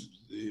 because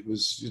it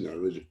was,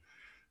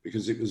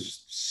 because it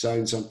was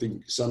saying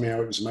something.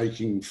 Somehow it was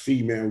making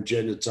female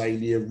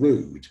genitalia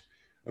rude.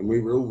 And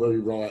we were all very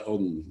right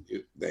on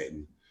it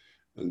then.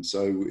 And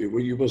so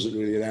you wasn't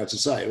really allowed to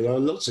say it. Well,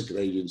 lots of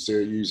comedians do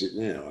use it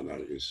now, I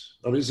notice.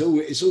 I mean,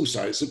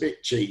 it's a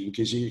bit cheating,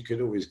 because you can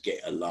always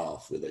get a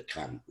laugh with a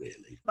cunt,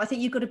 really. I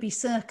think you've got to be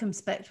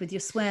circumspect with your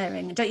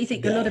swearing. Don't you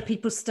think a lot of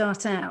people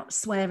start out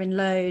swearing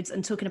loads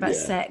and talking about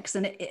sex,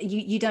 and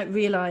you don't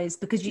realise,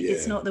 because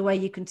it's not the way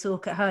you can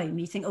talk at home.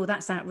 You think, oh,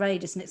 that's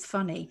outrageous and it's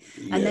funny.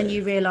 And then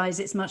you realise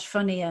it's much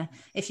funnier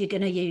if you're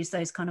going to use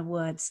those kind of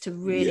words, to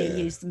really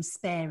use them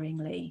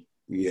sparingly.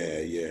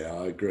 Yeah,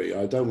 I agree.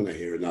 I don't want to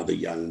hear another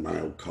young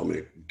male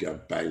comic go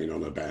banging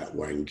on about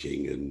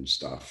wanking and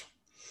stuff.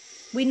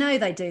 We know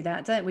they do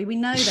that, don't we? We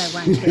know they're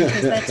wanking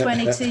because they're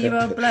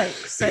 22-year-old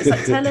blokes. So it's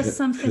like, tell us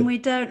something we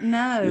don't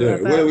know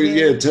about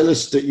you. Tell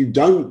us that you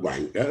don't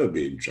wank. That would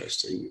be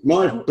interesting.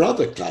 My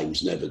brother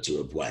claims never to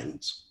have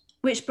wanked.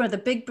 Which brother?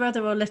 Big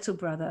brother or little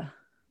brother?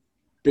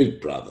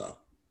 Big brother.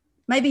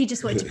 Maybe he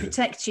just wanted to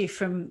protect you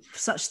from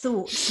such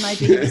thoughts.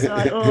 Maybe he was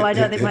like, oh, I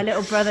don't think my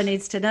little brother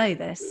needs to know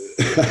this.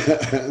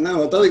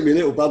 No, I don't think my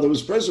little brother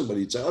was present when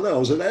he told me. I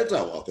was an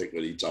adult, I think,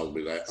 when he told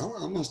me that.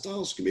 Oh, I must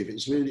ask him if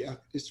it's really,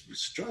 it's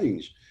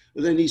strange.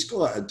 But then he's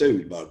quite a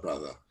dude, my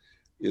brother.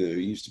 He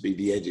used to be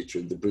the editor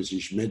of the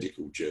British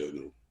Medical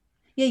Journal.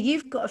 Yeah,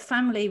 you've got a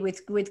family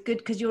with good,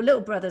 because your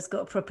little brother's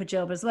got a proper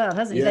job as well,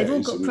 hasn't he? They've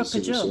all got proper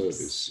jobs.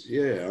 Service.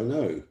 Yeah, I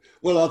know.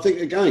 Well, I think,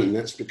 again,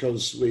 that's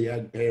because we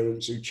had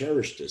parents who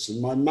cherished us.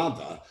 And my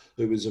mother,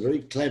 who was a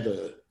very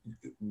clever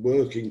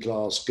working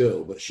class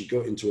girl, but she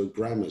got into a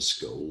grammar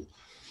school,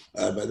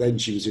 but then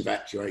she was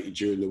evacuated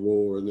during the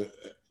war, and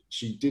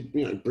she did,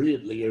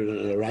 brilliantly in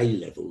her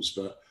A-levels,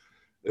 but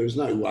there was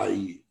no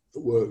way a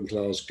working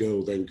class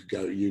girl then could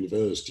go to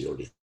university or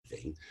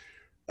anything.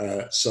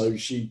 So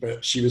she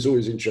was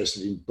always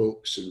interested in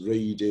books and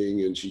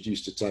reading, and she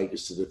used to take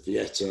us to the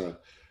theatre.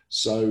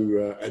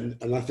 So,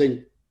 and I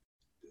think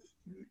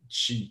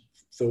she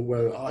thought,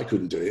 well, I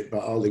couldn't do it, but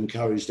I'll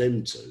encourage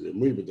them to.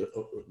 And we were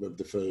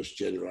the first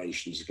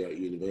generation to go to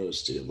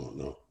university and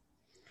whatnot.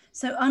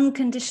 So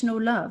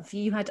unconditional love,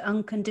 you had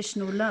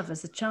unconditional love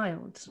as a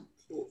child?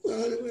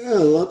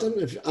 Well, I don't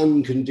know if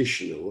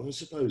unconditional, I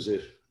suppose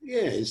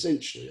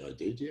essentially I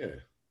did, yeah.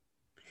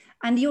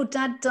 And your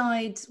dad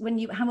died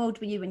how old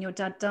were you when your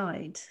dad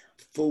died?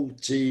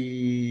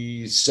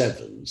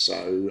 47.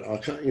 So I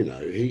can't,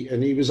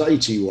 he was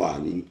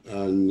 81.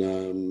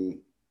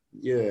 And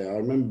I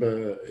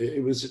remember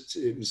it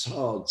was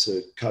hard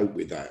to cope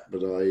with that.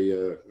 But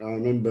I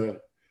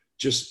remember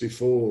just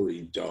before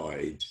he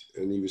died,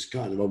 and he was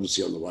kind of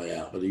obviously on the way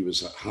out, but he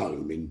was at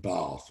home in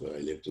Bath where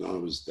he lived, and I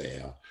was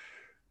there.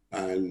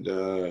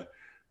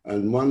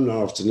 And one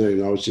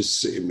afternoon, I was just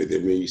sitting with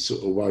him. He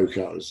sort of woke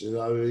up and said,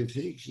 I've been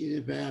thinking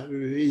about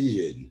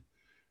religion.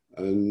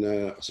 And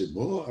I said,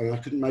 what? And I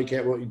couldn't make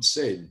out what he'd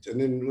said. And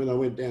then when I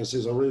went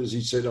downstairs, I realised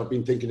he said, I've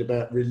been thinking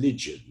about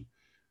religion.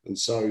 And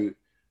so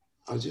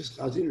I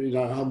didn't really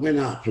know. I went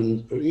up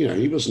and,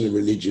 he wasn't a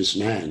religious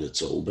man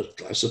at all,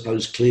 but I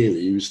suppose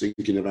clearly he was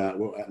thinking about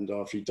what happened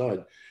after he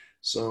died.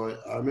 So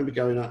I remember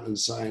going up and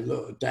saying,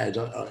 look, Dad,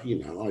 I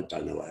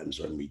don't know what happens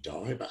when we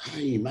die, but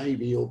hey,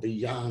 maybe you'll be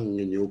young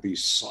and you'll be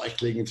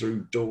cycling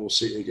through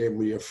Dorset again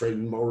with your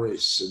friend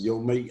Morris, and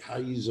you'll meet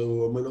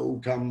Hazel, and we'll all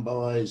come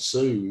by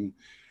soon.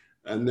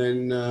 And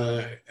then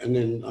I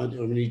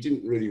mean, he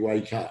didn't really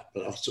wake up,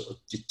 but I sort of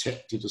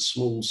detected a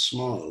small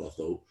smile, I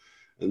thought.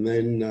 And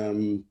then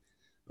and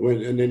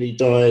then he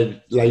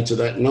died later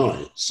that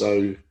night.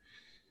 So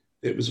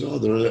it was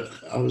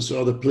I was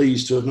rather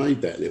pleased to have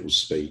made that little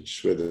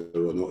speech, whether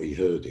or not he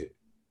heard it.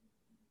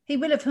 He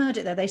will have heard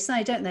it, though. They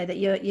say, don't they, that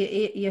your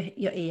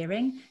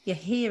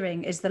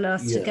hearing is the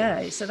last to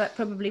go. So that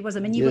probably was. I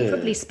mean, you were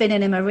probably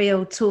spinning him a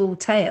real tall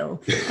tale,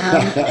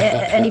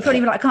 and he probably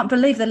was like, I can't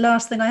believe the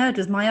last thing I heard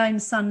was my own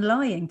son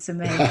lying to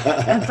me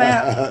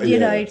about, you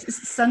know,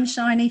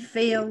 sunshiny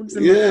fields.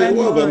 And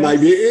but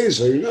maybe it is.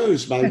 Who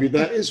knows? Maybe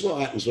that is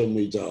what happens when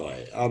we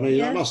die. I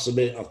mean, I must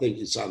admit, I think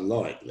it's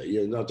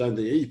unlikely, and I don't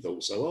think he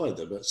thought so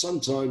either. But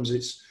sometimes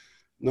it's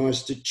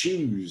nice to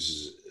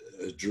choose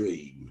a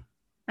dream.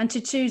 And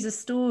to choose a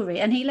story.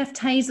 And he left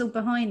Hazel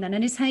behind then.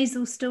 And is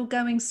Hazel still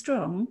going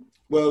strong?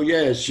 Well,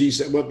 yeah,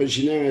 but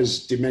she now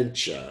has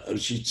dementia.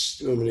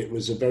 It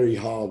was a very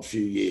hard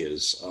few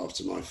years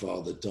after my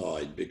father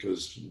died,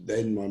 because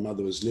then my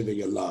mother was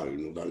living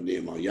alone, although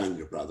near my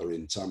younger brother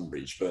in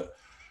Tunbridge. But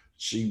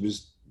she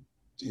was,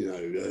 you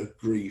know, her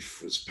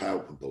grief was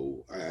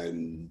palpable,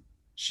 and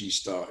she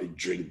started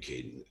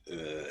drinking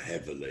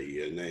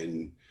heavily, and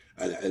then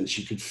and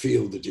she could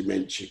feel the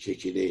dementia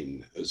kicking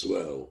in as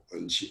well,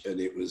 and she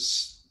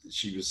was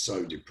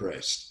so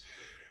depressed.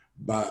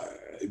 But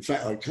in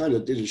fact, I kind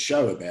of did a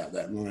show about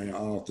that. My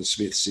Arthur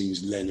Smith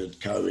Sings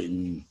Leonard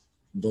Cohen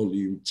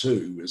Volume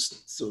 2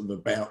 was sort of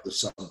about the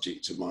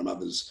subject of my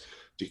mother's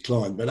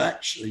decline. But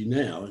actually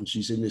now, and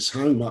she's in this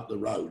home up the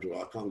road, where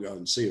I can't go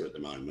and see her at the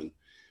moment,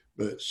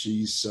 but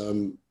she's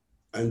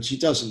and she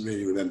doesn't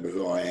really remember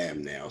who I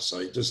am now, so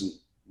it doesn't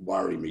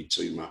worry me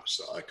too much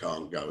that I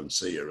can't go and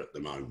see her at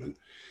the moment.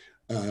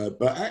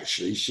 But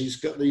actually, she's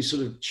got these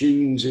sort of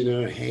tunes in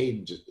her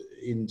head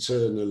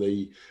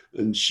internally,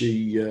 and she,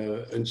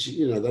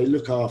 you know, they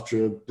look after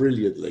her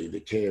brilliantly.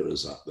 The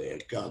carers up there,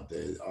 God,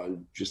 I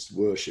just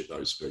worship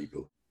those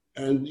people.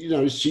 And you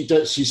know,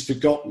 she's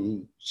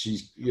forgotten.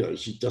 She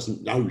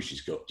doesn't know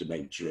she's got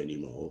dementia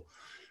anymore.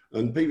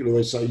 And people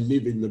always say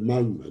live in the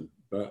moment,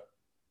 but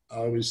I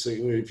always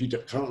think, well, if you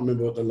can't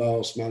remember what the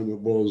last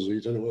moment was, or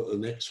you don't know what the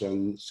next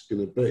one's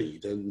going to be,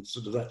 then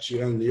sort of that's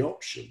your only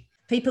option.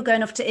 People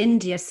going off to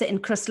India, sitting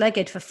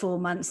cross-legged for 4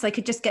 months, they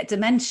could just get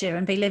dementia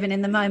and be living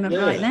in the moment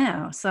right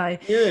now. So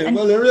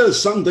well, there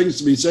is some things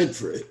to be said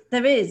for it.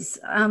 There is.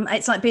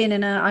 It's like being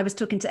in I was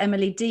talking to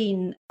Emily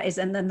Dean,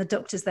 and then the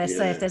doctors there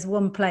say if there's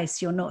one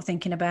place you're not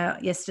thinking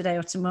about yesterday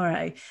or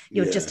tomorrow,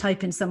 you're just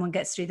hoping someone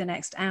gets through the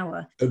next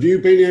hour. Have you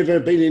ever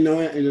been in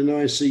an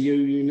ICU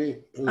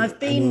unit?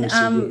 I've been.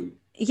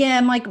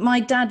 Yeah, my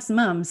dad's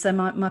mum, so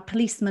my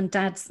policeman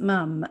dad's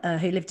mum,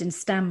 who lived in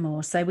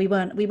Stanmore. So we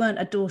weren't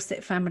a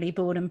Dorset family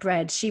born and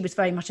bred. She was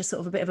very much a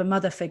sort of a bit of a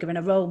mother figure and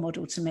a role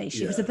model to me.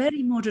 She was a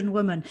very modern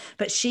woman,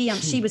 but she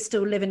was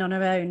still living on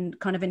her own,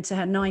 kind of into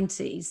her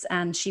 90s,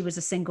 and she was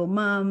a single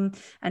mum,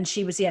 and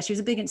she was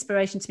a big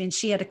inspiration to me. And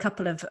she had a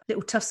couple of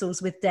little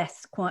tussles with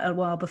death quite a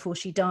while before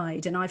she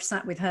died, and I've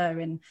sat with her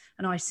in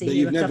an ICU. But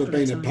you've never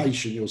been a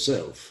patient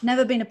yourself?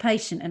 Never been a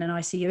patient in an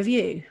ICU. Have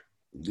you?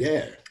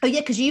 Yeah. Oh yeah,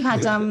 because you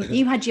had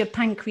your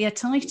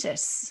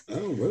pancreatitis.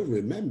 Oh well,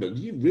 remember,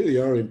 you really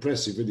are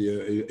impressive with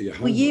your homework.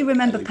 Well, you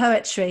remember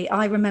poetry.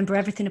 I remember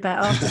everything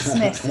about Arthur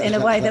Smith in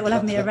a way that will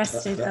have me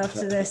arrested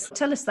after this.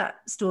 Tell us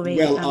that story.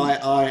 Well,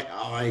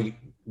 I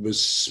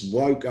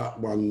woke up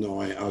one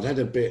night. I'd had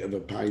a bit of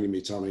a pain in my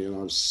tummy, and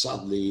I was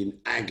suddenly in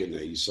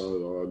agony.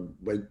 So I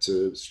went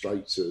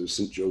straight to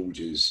St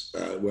George's,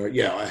 where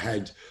I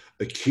had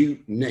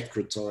acute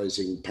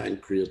necrotizing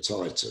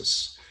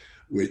pancreatitis,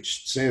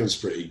 which sounds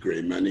pretty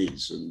grim and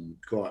is, and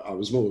I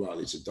was more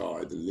likely to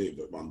die than live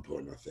at one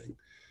point, I think.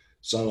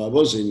 So I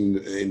was in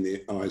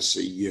the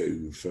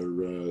ICU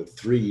for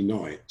 3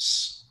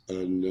 nights,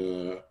 and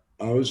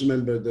I always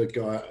remember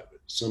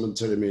someone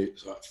telling me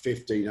it's like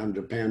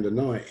 £1,500 a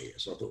night here.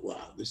 So I thought,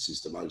 wow, this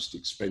is the most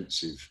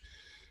expensive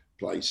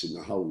place in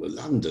the whole of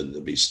London to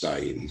be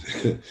staying.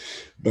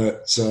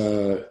 But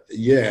that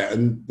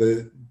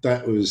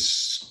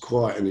was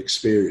quite an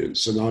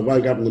experience. And I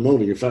woke up in the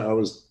morning. In fact, I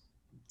was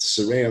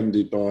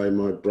surrounded by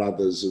my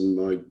brothers and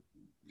my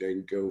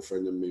then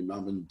girlfriend and my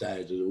mum and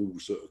dad, and all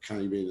sort of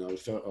came in. I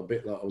felt a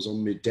bit like I was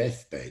on my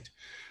deathbed,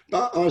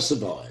 but I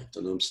survived,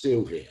 and I'm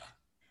still here.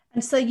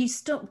 And so you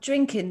stopped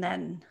drinking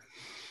then?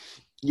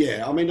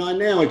 Yeah, I mean, I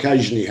now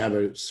occasionally have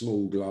a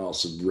small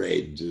glass of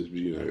red,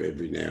 you know,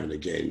 every now and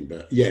again.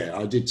 But yeah,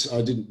 I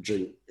didn't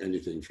drink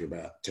anything for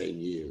about 10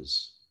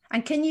 years.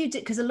 And can you do,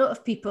 because a lot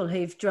of people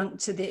who've drunk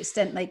to the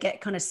extent they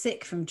get kind of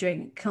sick from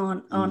drink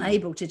aren't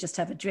able to just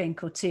have a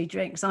drink or 2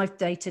 drinks. I've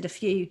dated a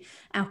few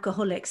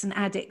alcoholics and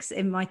addicts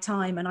in my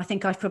time, and I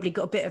think I've probably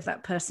got a bit of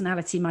that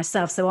personality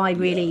myself. So I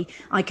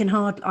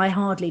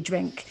hardly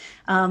drink.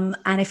 And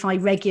if I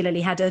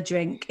regularly had a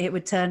drink, it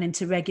would turn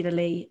into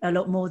regularly a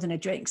lot more than a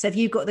drink. So have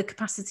you got the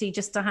capacity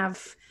just to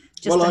have?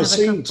 I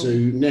seem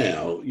to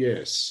now,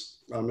 yes.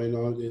 I mean,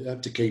 I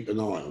have to keep an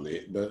eye on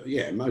it, but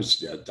yeah,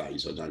 most of the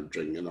days I don't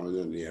drink, and I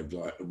only have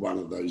like one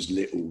of those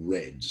little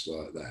reds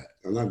like that.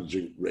 I don't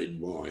drink red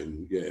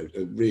wine, yeah,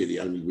 really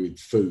only with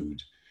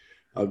food.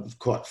 I'm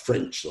quite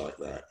French like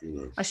that, you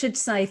know. I should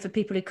say, for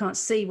people who can't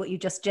see what you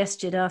just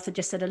gestured, Arthur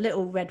just said a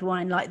little red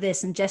wine like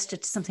this and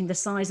gestured to something the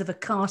size of a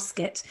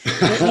casket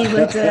that he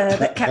would,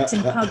 that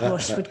Captain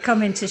Pugwash would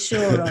come into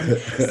shore on.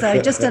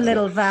 So just a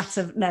little vat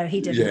of, no,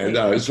 he didn't. Yeah,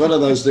 no, it's one of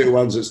those little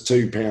ones that's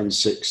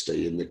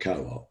 £2.60 in the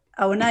co-op.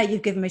 Oh, well, now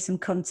you've given me some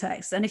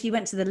context. And if you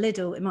went to the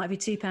Lidl, it might be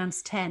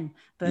 £2.10.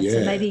 But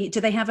Yeah. maybe, do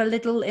they have a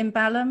Lidl in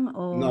Balham?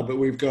 Or No, but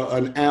we've got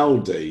an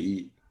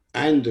Aldi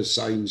and a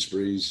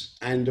Sainsbury's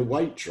and a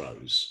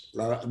Waitrose,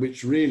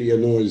 which really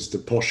annoys the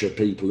posher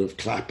people of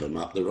Clapham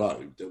up the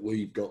road, that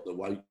we've got the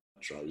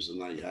Waitrose and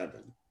they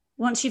haven't.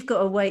 Once you've got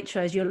a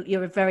Waitrose,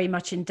 you're very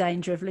much in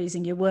danger of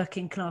losing your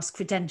working class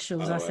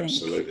credentials, I think.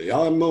 Absolutely.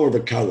 I'm more of a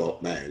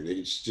co-op man.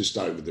 It's just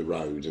over the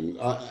road. And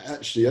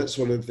actually, that's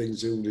one of the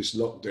things all this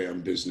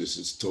lockdown business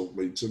has taught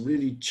me, to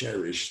really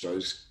cherish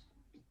those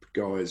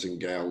guys and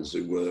gals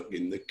who work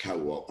in the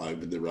co-op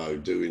over the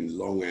road, doing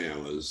long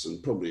hours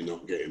and probably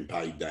not getting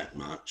paid that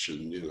much,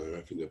 and, you know,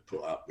 having to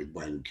put up with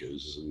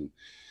wankers, and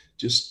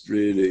just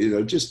really, you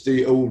know, just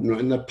the ordinary,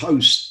 and the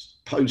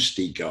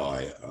posty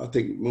guy. I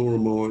think more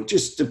and more,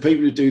 just the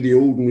people who do the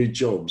ordinary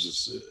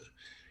jobs,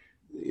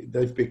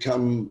 they've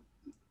become,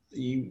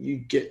 you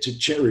get to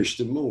cherish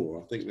them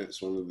more. I think that's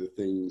one of the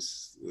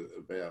things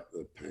about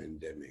the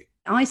pandemic.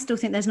 I still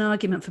think there's an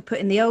argument for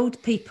putting the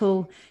old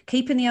people,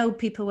 keeping the old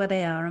people where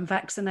they are, and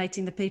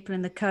vaccinating the people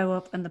in the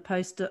co-op and the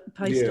postal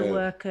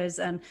workers.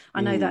 And I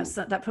know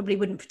that probably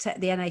wouldn't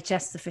protect the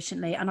NHS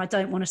sufficiently. And I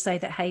don't want to say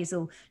that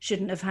Hazel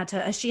shouldn't have had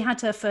her. Has she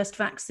had her first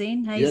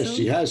vaccine, Hazel? Yes,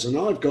 she has. And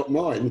I've got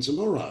mine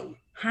tomorrow.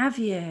 Have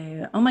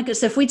you? Oh my God.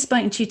 So if we'd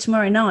spoken to you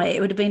tomorrow night,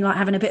 it would have been like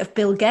having a bit of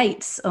Bill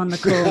Gates on the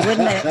call,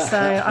 wouldn't it? So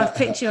I've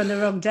picked you on the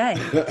wrong day.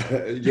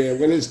 Yeah,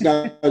 well,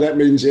 that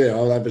means, yeah,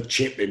 I'll have a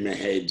chip in my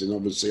head, and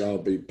obviously I'll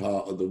be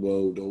part of the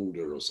world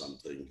order or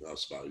something, I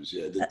suppose.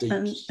 Yeah, the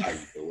deep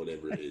state or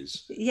whatever it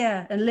is.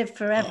 Yeah, and live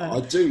forever.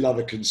 I do love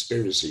a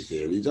conspiracy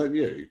theory, don't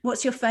you?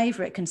 What's your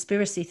favourite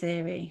conspiracy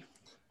theory?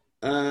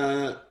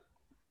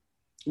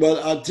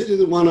 Well, I'll tell you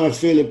the one I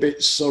feel a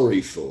bit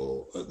sorry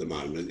for at the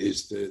moment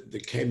is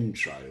the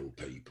chemtrail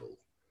people.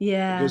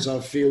 Yeah. Because I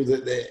feel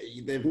that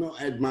they've not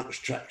had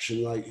much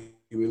traction lately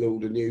with all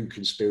the new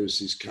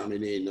conspiracies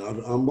coming in.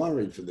 I'm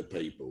worried for the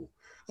people.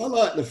 I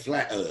like the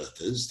flat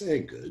earthers, they're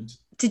good.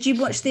 Did you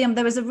watch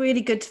there was a really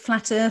good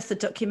Flat Earther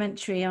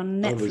documentary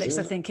on Netflix,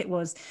 I think it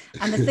was.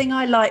 And the thing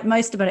I like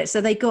most about it,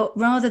 so they got,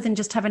 rather than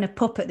just having a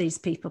pop at these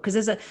people,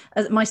 because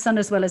my son,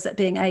 as well as it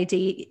being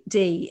ADD,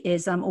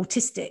 is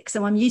autistic.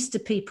 So I'm used to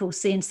people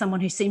seeing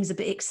someone who seems a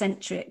bit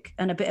eccentric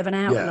and a bit of an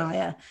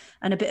outlier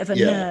and a bit of a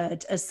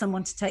nerd as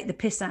someone to take the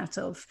piss out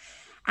of.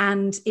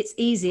 And it's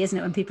easy, isn't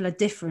it, when people are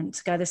different,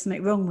 to go, there's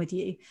something wrong with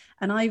you.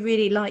 And I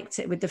really liked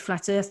it with the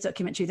Flat Earth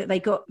documentary that they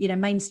got, you know,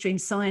 mainstream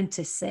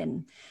scientists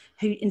in,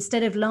 who,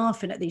 instead of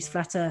laughing at these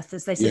flat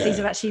earthers, they said these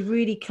are actually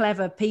really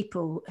clever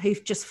people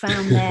who've just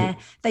found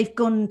they've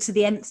gone to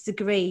the nth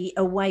degree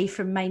away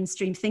from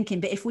mainstream thinking.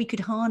 But if we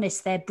could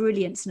harness their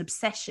brilliance and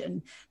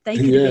obsession, they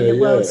could have been the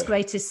world's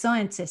greatest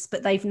scientists.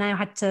 But they've now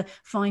had to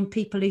find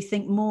people who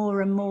think more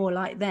and more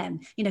like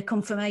them, you know,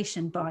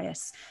 confirmation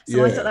bias.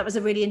 So I thought that was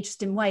a really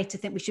interesting way to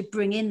think we should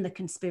bring in the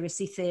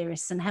conspiracy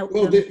theorists and help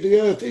them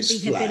the earth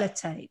is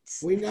rehabilitate.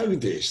 Flat. We know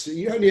this.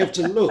 You only have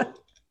to look.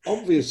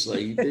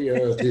 Obviously, the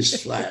earth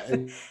is flat,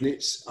 and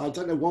it's, I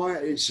don't know why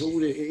it's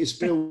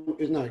Bill,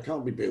 no, it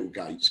can't be Bill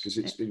Gates, because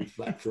it's been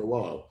flat for a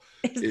while.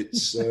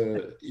 It's,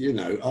 you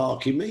know,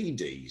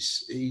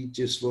 Archimedes. He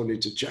just wanted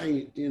to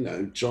change, you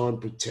know, try and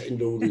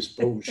pretend all this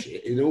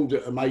bullshit in order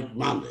to make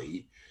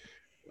money,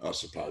 I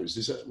suppose.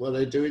 Is that why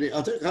they're doing it?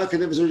 I can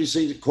never really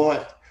see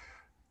quite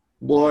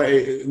why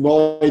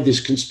this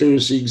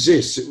conspiracy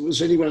exists.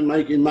 Was anyone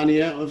making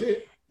money out of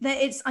it?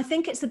 I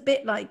think it's a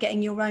bit like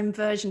getting your own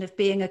version of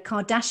being a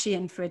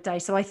Kardashian for a day.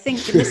 So I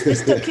think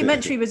this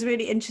documentary was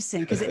really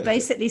interesting, because it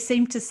basically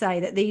seemed to say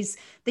that these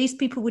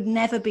people would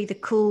never be the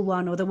cool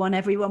one or the one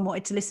everyone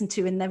wanted to listen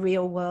to in their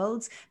real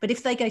world. But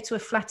if they go to a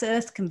Flat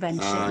Earth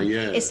convention,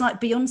 it's like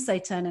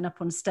Beyonce turning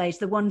up on stage,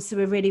 the ones who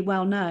are really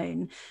well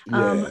known.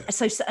 And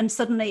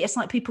suddenly it's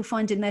like people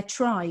finding their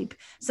tribe.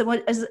 So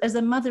as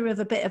a mother of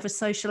a bit of a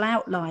social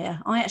outlier,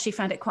 I actually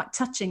found it quite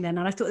touching then.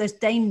 And I thought there's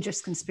dangerous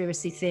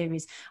conspiracy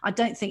theories. I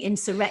don't think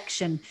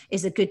insurrection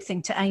is a good thing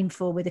to aim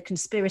for with a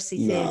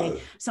conspiracy theory.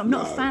 So I'm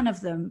not a fan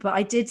of them, but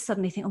I did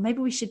suddenly think, maybe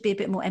we should be a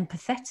bit more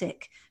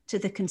empathetic to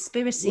the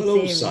conspiracy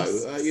theories.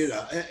 Also, you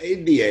know,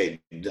 in the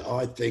end,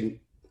 I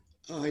think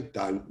I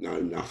don't know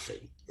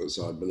nothing, as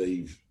I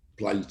believe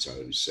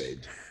Plato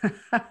said.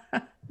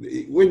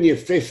 When you're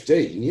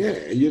 15,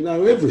 you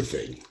know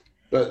everything.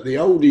 But the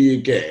older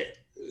you get,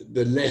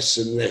 the less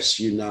and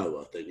less you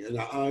know, I think. And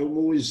I'm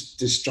always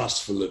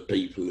distrustful of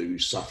people who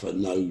suffer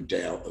no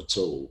doubt at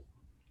all.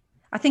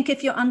 I think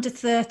if you're under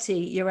 30,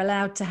 you're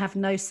allowed to have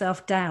no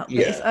self-doubt. But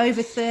if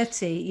over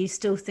 30, you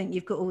still think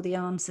you've got all the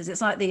answers.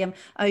 It's like the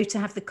to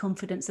have the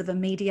confidence of a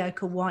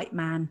mediocre white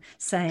man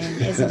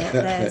saying, isn't it?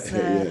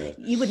 There's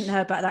you wouldn't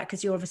know about that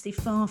because you're obviously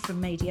far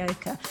from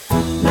mediocre.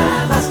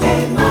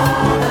 Namaste,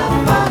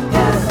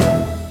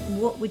 motherfucker.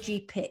 What would you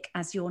pick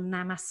as your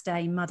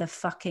namaste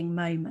motherfucking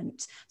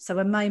moment? So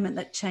a moment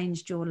that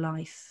changed your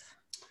life.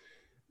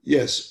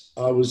 Yes,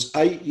 I was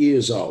 8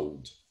 years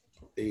old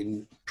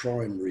in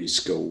primary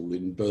school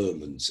in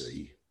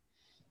Bermondsey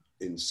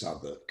in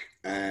Southwark,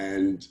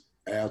 and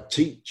our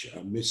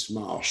teacher, Miss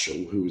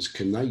Marshall, who was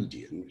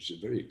Canadian, which is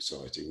a very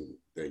exciting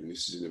thing,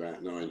 this is in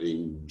about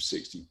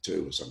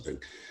 1962 or something,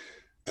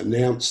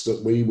 announced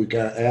that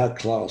our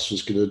class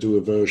was going to do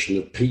a version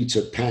of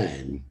Peter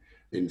Pan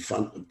in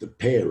front of the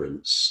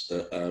parents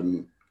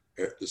and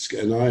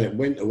I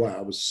went away.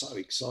 I was so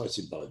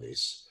excited by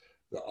this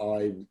that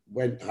I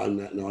went home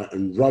that night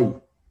and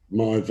wrote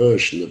my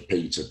version of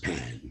Peter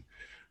Pan,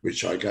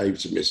 which I gave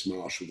to Miss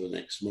Marshall the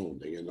next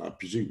morning, and I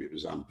presume it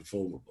was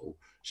unperformable.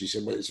 She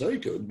said, well, it's very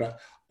good, but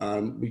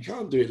we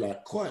can't do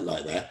it quite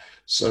like that.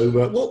 So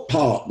what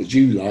part would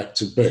you like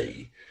to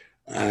be?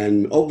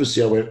 And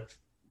obviously I went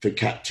for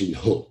Captain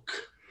Hook,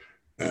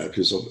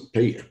 because of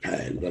Peter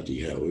Pan,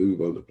 bloody hell, who would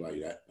want to play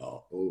that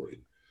part?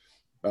 Boring.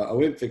 I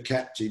went for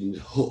Captain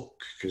Hook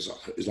because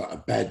it was like a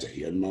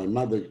baddie, and my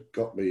mother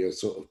got me a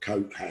sort of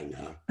coat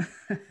hanger.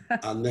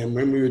 And then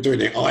when we were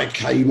doing it, I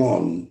came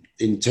on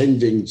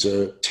intending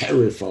to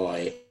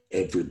terrify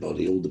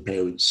everybody, all the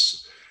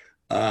parents.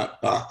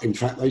 But in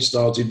fact, they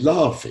started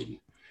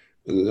laughing.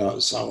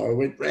 And so I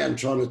went round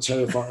trying to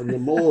terrify them. The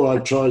more I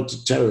tried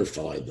to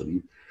terrify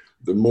them,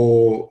 the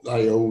more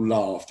they all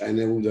laughed, and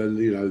all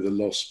the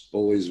Lost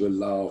Boys were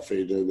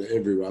laughing, and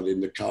everyone in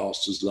the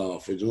cast was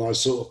laughing. And I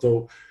sort of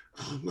thought,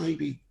 oh,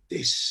 maybe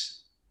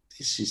this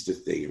is the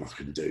thing I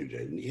can do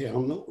then. Yeah,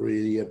 I'm not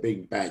really a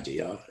big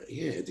baddie.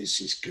 This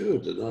is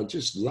good. And I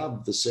just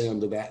love the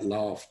sound of that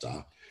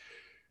laughter.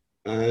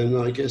 And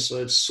I guess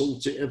I've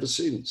sought it ever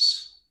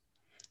since.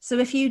 So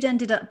if you'd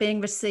ended up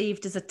being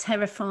received as a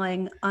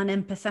terrifying,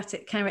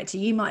 unempathetic character,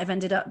 you might have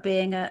ended up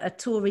being a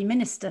Tory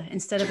minister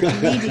instead of a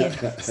comedian.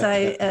 So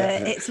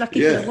it's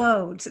lucky for the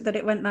world that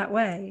it went that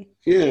way.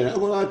 Yeah,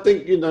 well, I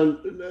think,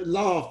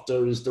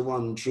 laughter is the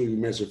one true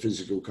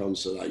metaphysical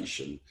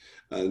consolation.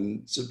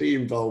 And to be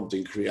involved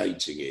in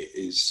creating it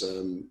is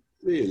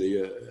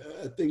really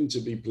a thing to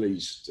be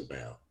pleased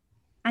about.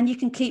 And you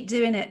can keep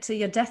doing it to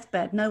your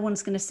deathbed. No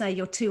one's going to say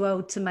you're too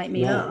old to make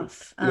me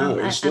laugh.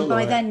 And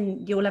by then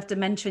you'll have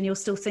dementia and you'll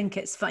still think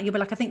it's fun. You'll be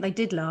like, I think they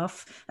did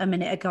laugh a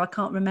minute ago. I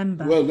can't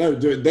remember. Well, no,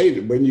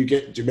 when you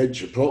get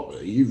dementia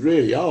properly, you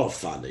really are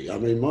funny. I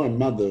mean, my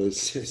mother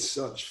says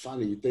such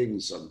funny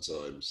things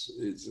sometimes.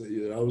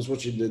 I was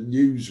watching the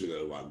news with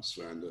her once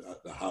around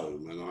at the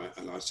home,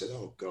 and I said,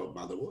 oh, God,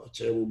 Mother, what a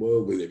terrible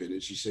world we live in.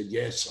 And she said,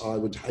 yes, I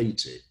would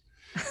hate it.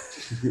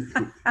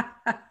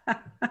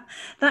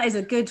 That is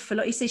a good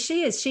philosophy. You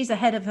see, she's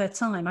ahead of her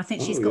time. I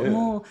think she's got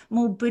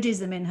more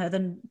Buddhism in her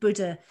than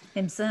Buddha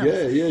himself.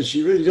 Yeah,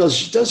 she really does.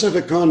 She does have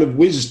a kind of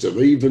wisdom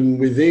even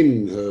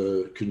within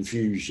her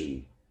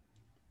confusion.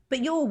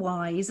 But you're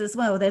wise as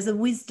well. There's a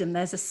wisdom,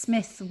 there's a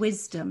Smith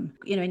wisdom,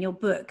 in your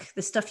book,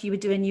 the stuff you were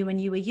doing when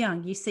you were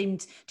young. Did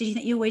you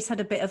think you always had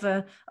a bit of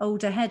a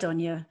older head on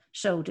your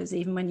shoulders,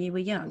 even when you were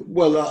young?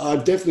 Well, I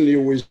definitely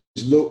always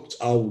looked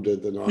older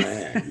than I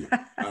am.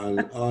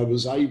 And I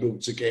was able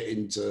to get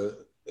into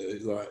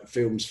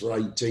films for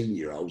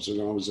 18-year-olds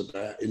and I was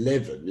about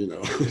 11, I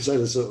was had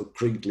a sort of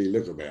crinkly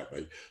look about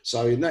me.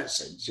 So in that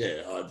sense,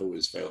 I've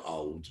always felt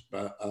old.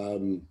 But,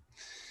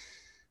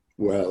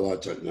 well, I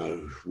don't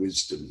know,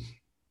 wisdom.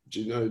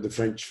 Do you know the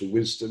French for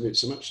wisdom?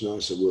 It's a much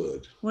nicer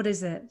word. What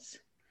is it?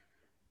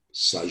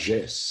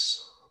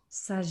 Sagesse.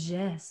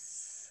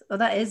 Sagesse. Oh,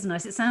 that is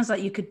nice. It sounds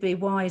like you could be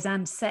wise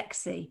and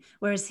sexy,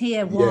 whereas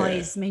here,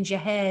 wise means your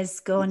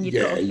hair's gone, you've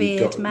got a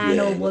beard, man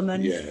or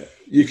woman. Yeah,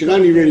 you can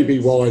only really be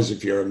wise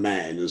if you're a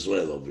man as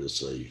well,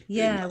 obviously.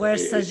 Yeah,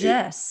 whereas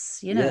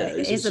sagesse,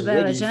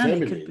 Isabelle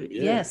Adjani could be,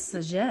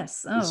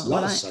 sagesse. Oh,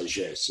 it's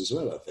sagesse as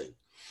well, I think.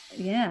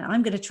 Yeah,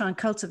 I'm going to try and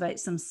cultivate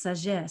some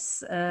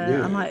sagesse.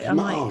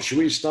 Should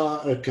we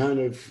start a kind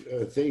of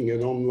thing,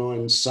 an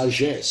online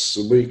sagesse,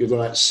 and we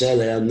could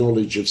sell our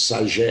knowledge of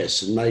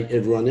sagesse and make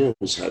everyone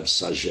else have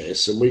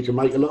sagesse, and we can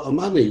make a lot of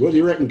money. What do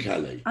you reckon,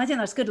 Callie? I think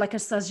that's good, like a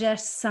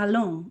sagesse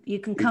salon. You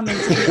can come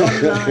into the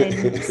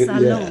online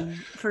salon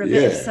for a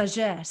bit of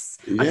sagesse.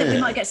 I think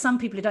we might get some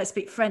people who don't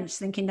speak French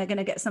thinking they're going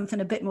to get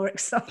something a bit more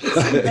exciting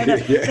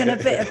than a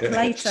bit of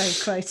Plato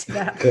quoted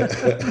out.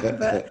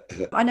 But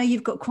I know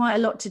you've got quite a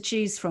lot to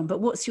choose from,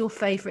 but what's your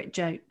favourite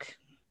joke?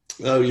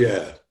 Oh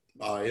yeah,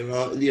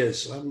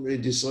 yes, I haven't really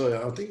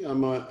decided. I think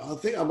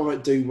I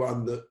might do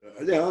one that.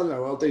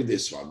 I'll do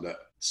this one.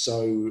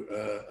 So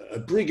a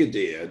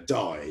brigadier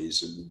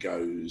dies and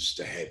goes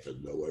to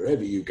heaven or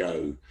wherever you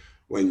go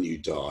when you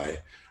die,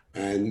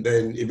 and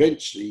then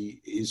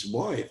eventually his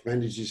wife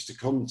manages to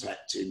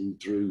contact him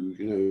through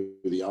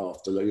the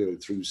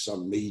afterlife, through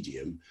some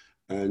medium.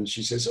 And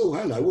she says, "Oh,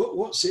 hello,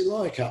 what's it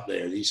like up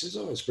there?" And he says,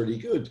 "Oh, it's pretty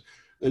good."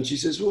 And she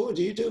says, "Well, what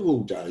do you do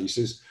all day?" He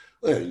says,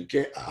 "Well, you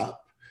get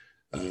up,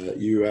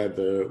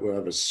 we'll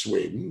have a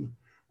swim,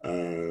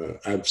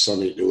 have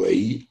something to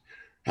eat,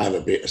 have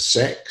a bit of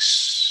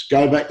sex,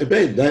 go back to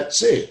bed,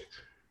 that's it."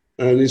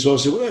 And his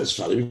wife said, "Well, that's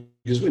funny,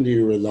 because when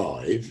you were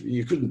alive,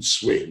 you couldn't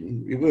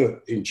swim, you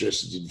weren't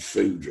interested in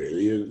food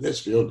really, and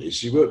let's be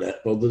honest, you weren't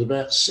that bothered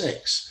about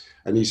sex."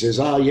 And he says,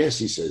 "Ah, yes,"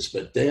 he says,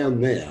 "but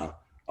down there,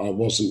 I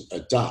wasn't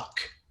a duck."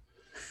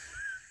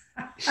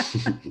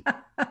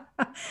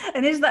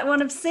 And is that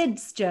one of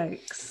Sid's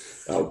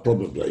jokes? Oh,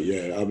 probably,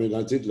 yeah. I mean,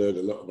 I did learn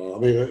a lot about. I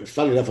mean,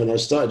 funny enough, when I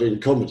started doing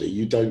comedy,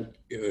 you don't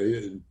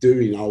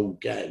doing old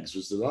gags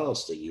was the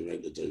last thing you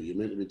meant to do. You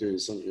meant to be doing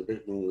something a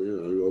bit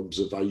more,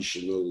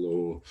 observational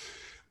or.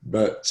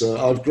 But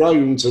I've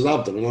grown to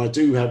love them, and I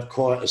do have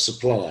quite a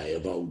supply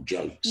of old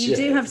jokes. You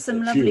do have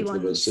some lovely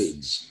ones.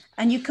 Sid's.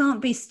 And you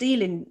can't be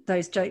stealing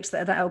those jokes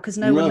that are that old, because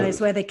no one knows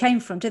where they came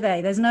from, do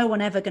they? There's no one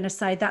ever going to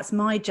say, "That's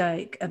my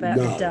joke about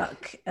the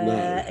duck,"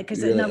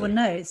 because no one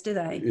knows, do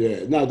they?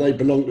 Yeah, no, they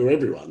belong to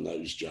everyone,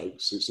 those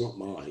jokes. It's not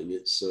mine.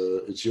 It's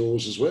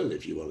yours as well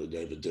if you want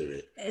to ever do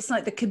it. It's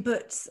like the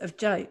kibbutz of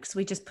jokes.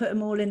 We just put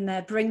them all in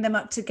there, bring them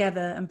up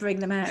together and bring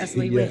them out as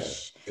we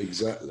wish.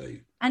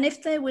 Exactly. And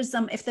if there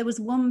was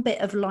one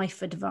bit of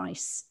life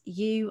advice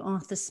you,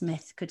 Arthur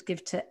Smith, could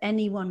give to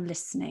anyone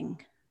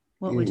listening,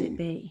 what would it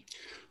be?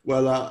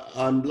 Well,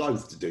 I'm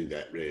loath to do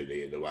that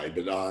really in a way,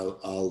 but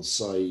I'll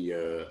say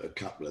a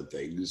couple of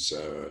things.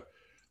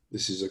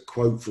 This is a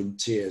quote from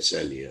T.S.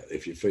 Eliot.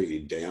 "If you're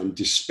feeling down,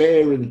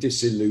 despair and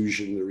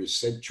disillusion are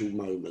essential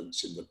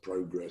moments in the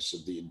progress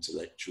of the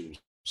intellectual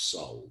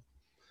soul."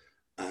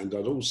 And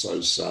I'd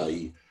also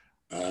say,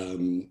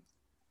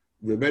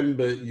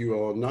 remember you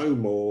are no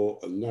more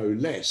and no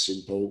less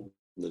important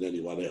than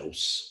anyone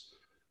else.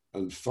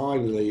 And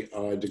finally,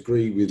 I'd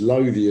agree with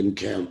Lothian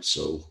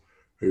Council,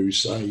 who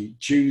say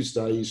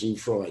Tuesdays and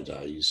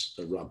Fridays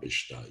are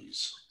rubbish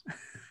days.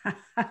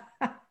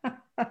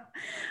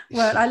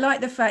 Well, I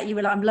like the fact you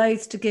were like, "I'm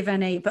loath to give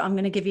any, but I'm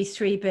going to give you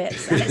 3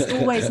 bits." And it's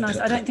always nice.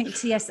 I don't think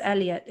T.S.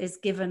 Eliot is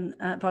given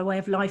by way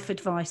of life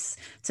advice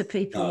to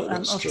people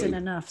often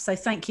enough. So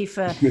thank you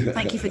for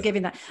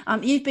giving that.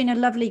 You've been a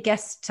lovely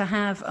guest to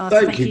have,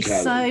 Arthur. Thank you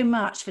so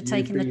much for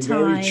taking the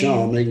time. Very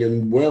charming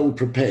and well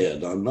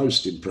prepared. I'm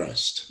most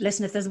impressed.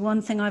 Listen, if there's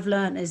one thing I've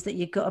learned is that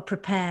you've got to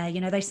prepare.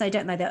 They say,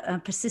 don't they,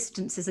 that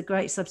persistence is a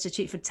great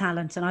substitute for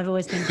talent, and I've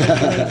always been a big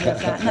believer of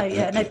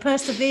that. No,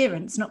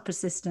 perseverance, not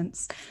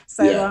persistence.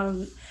 So. Yeah.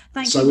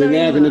 Thank you. So we're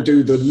now going to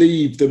do the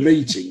leave the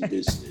meeting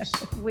business.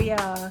 We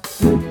are.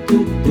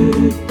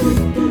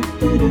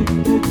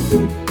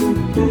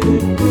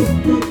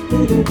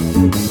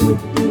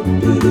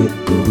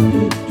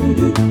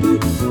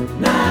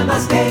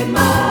 Namaste,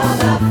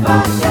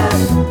 motherfucker.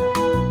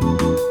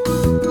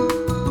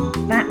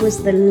 That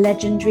was the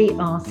legendary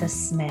Arthur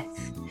Smith.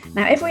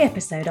 Now, every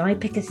episode I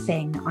pick a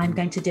thing I'm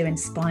going to do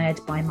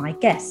inspired by my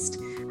guest.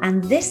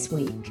 And this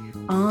week,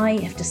 I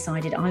have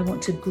decided I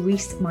want to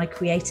grease my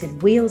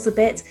creative wheels a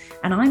bit,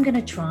 and I'm going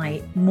to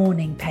try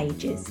morning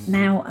pages.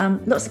 Now,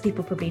 lots of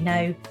people probably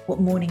know what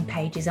morning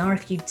pages are.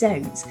 If you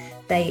don't,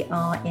 they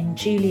are in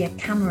Julia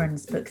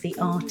Cameron's book, The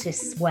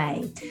Artist's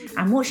Way.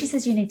 And what she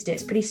says you need to do,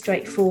 it's pretty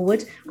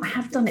straightforward. I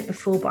have done it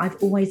before, but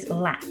I've always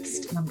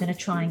lapsed, and I'm going to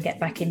try and get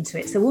back into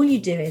it. So all you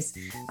do is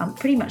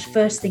pretty much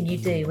first thing you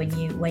do when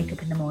you wake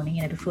up in the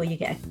morning, before you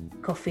get a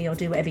coffee or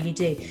do whatever you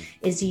do,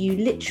 is you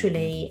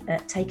literally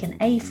take an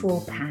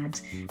A4 pad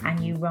and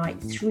you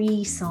write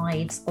 3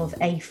 sides of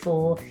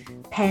A4,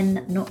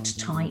 pen not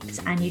typed,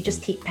 and you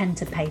just keep pen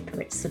to paper.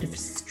 It's sort of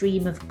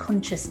stream of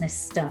consciousness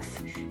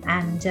stuff.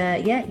 And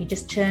you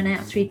just churn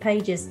out 3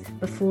 pages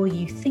before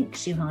you think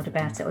too hard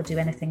about it or do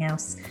anything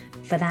else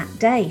for that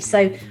day.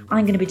 So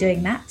I'm going to be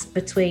doing that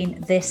between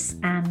this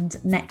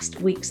and next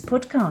week's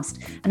podcast.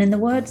 And in the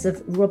words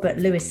of Robert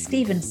Louis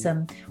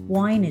Stevenson,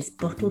 wine is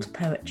bottled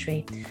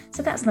poetry.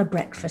 So that's my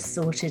breakfast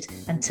sorted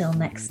until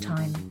next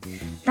time.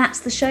 That's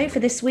the show for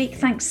this week.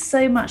 Thanks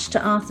so much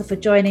to Arthur for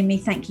joining me.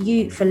 Thank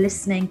you for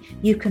listening.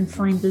 You can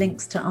find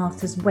links to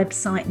Arthur's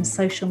website and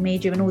social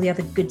media and all the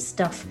other good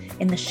stuff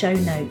in the show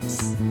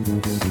notes.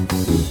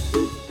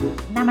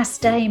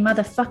 Namaste,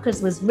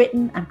 Motherfuckers was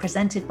written and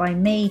presented by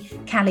me,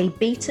 Callie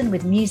Beaton,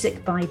 with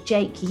music by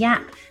Jake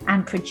Yap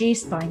and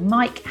produced by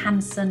Mike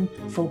Hansen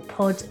for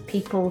Pod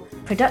People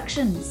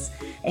Productions.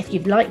 If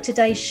you've liked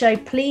today's show,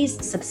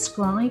 please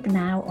subscribe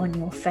now on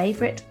your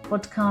favourite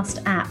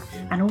podcast app,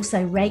 and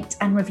also rate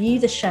and review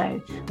the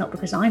show, not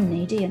because I'm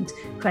needy and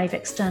crave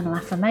external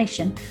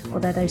affirmation,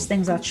 although those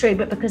things are true,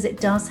 but because it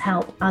does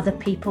help other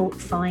people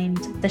find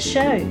the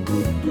show.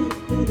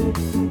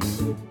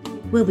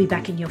 We'll be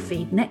back in your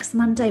feed next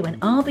Monday when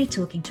I'll be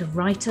talking to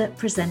writer,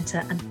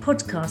 presenter and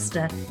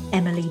podcaster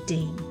Emily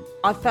Dean.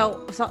 I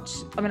felt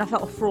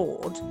a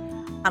fraud,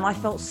 and I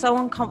felt so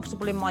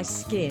uncomfortable in my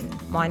skin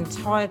my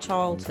entire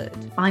childhood.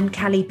 I'm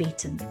Callie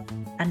Beaton.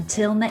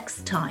 Until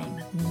next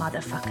time,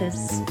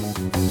 motherfuckers.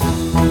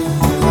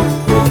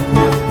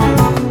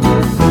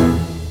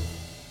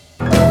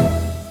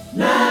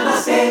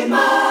 Namaste.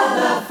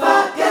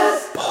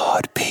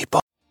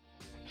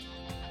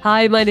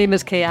 Hi, my name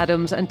is Kay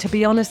Adams, and to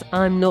be honest,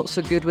 I'm not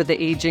so good with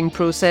the ageing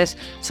process,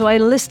 so I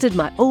enlisted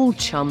my old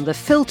chum, the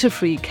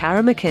filter-free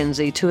Cara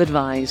McKenzie, to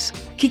advise.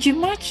 Could you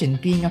imagine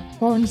being a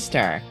porn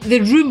star? The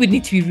room would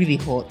need to be really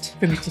hot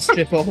for me to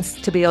strip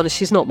off. To be honest,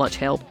 she's not much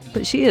help,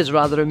 but she is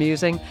rather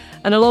amusing.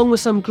 And along with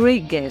some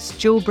great guests,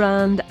 Joe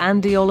Brand,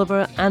 Andy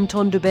Oliver,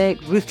 Anton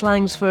Dubeck, Ruth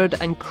Langsford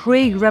and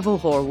Craig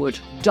Revel-Horwood,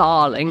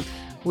 darling,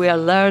 we are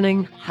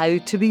learning how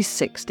to be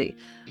 60.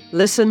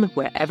 Listen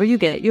wherever you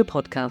get your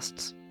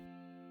podcasts.